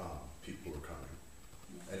for people who are coming,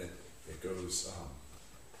 and it goes,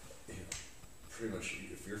 pretty much.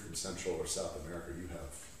 If you're from Central or South America, you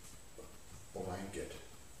have a blanket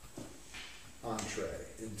entree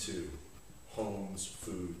into homes,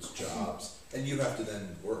 foods, jobs, and you have to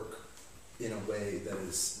then work in a way that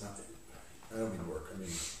is not. I don't mean work. I mean.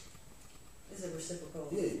 Is it reciprocal?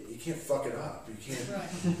 Yeah, you can't fuck it up. You can't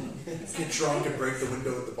Right. get drunk and break the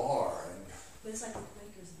window at the bar. And But it's like the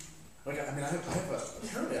Quakers.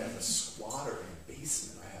 apparently I have a squatter in a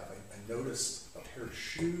basement. I noticed a pair of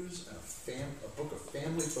shoes and a book of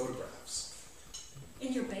family photographs.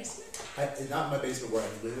 In your basement? Not in my basement where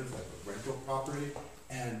I live, like a rental property.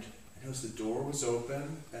 And I noticed the door was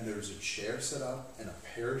open and there was a chair set up and a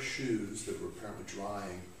pair of shoes that were apparently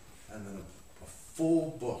drying, and then a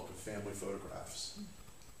full book of family photographs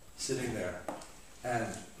sitting there and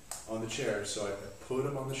on the chair. So I put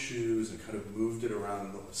him on the shoes and kind of moved it around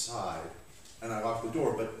and on the side, and I locked the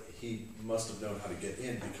door, but he must have known how to get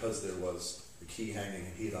in because there was the key hanging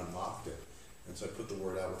and he had unlocked it. And so I put the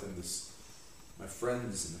word out within my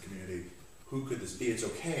friends in the community, who could this be? It's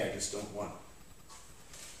okay, I just want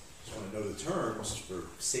to know the terms for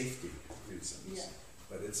safety reasons. Yeah.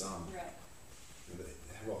 But it's Right.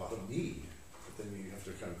 they have a lot of need, but then you have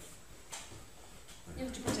to kind of. You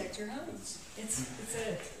have to protect your home. It's a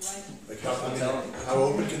right. Like how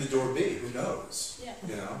open can the door be? Who knows? Yeah.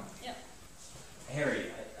 You know. Yeah. Harry,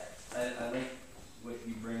 I like what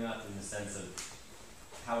you bring up in the sense of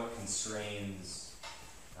how it constrains,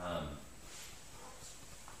 I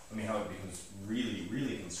mean, how it becomes really,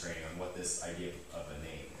 really constraining on what this idea of a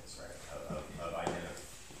name is, right? Of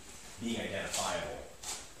being identifiable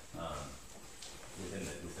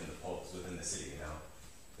within the city, you know?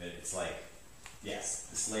 That it's like, yes,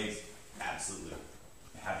 the slaves absolutely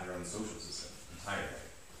have their own social system entirely.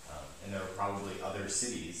 And there are probably other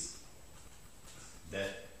cities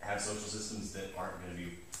that have social systems that aren't going to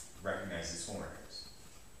be recognized as foreigners.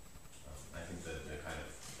 I think the kind of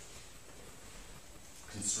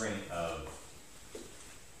constraint of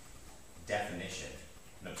definition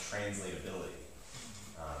and of translatability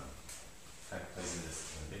kind of plays into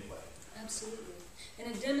this in a big way. Absolutely. And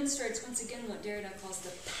it demonstrates, once again, what Derrida calls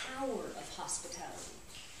the power of hospitality.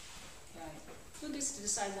 Right? Who gets to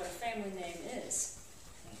decide what a family name is?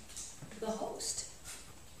 The host.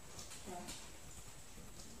 Right?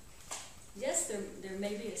 Yes, there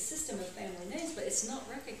may be a system of family names, but it's not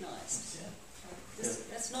recognized. Right?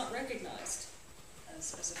 That's not recognized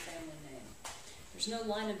as a family name. There's no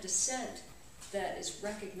line of descent that is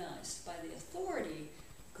recognized by the authority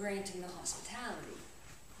granting the hospitality.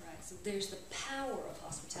 Right? So there's the power of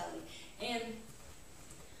hospitality and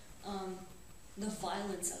the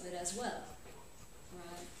violence of it as well.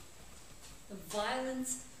 Right? The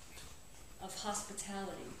violence of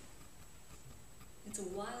hospitality. It's a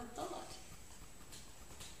wild thought.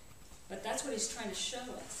 But that's what he's trying to show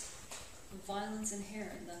us. The violence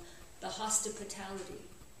inherent, the hospitality,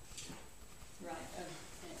 right,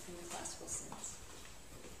 in the classical sense.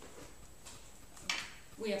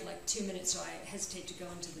 We have like 2 minutes, so I hesitate to go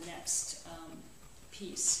into the next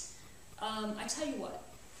piece. I tell you what,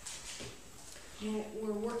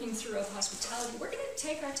 we're working through of hospitality. We're going to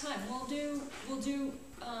take our time.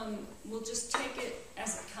 We'll just take it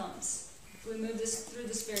as it comes. If we move through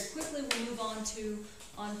this very quickly, we'll move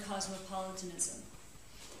on cosmopolitanism.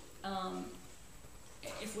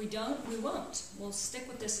 If we don't, we won't. We'll stick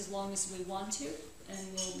with this as long as we want to, and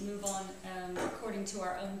we'll move on according to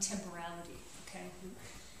our own temporality, okay?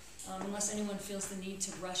 Unless anyone feels the need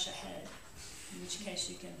to rush ahead, in which case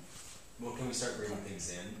you can. Well, can we start bringing things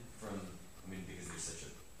in from, I mean, because there's such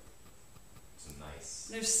some nice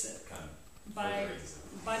kind of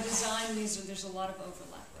by design, there's a lot of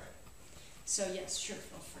overlap. Right. So yes, sure,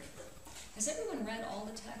 feel free. Has everyone read all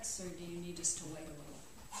the texts, or do you need us to wait a little?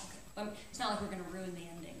 Okay. It's not like we're going to ruin the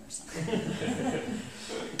ending or something.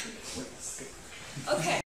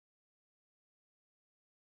 Okay.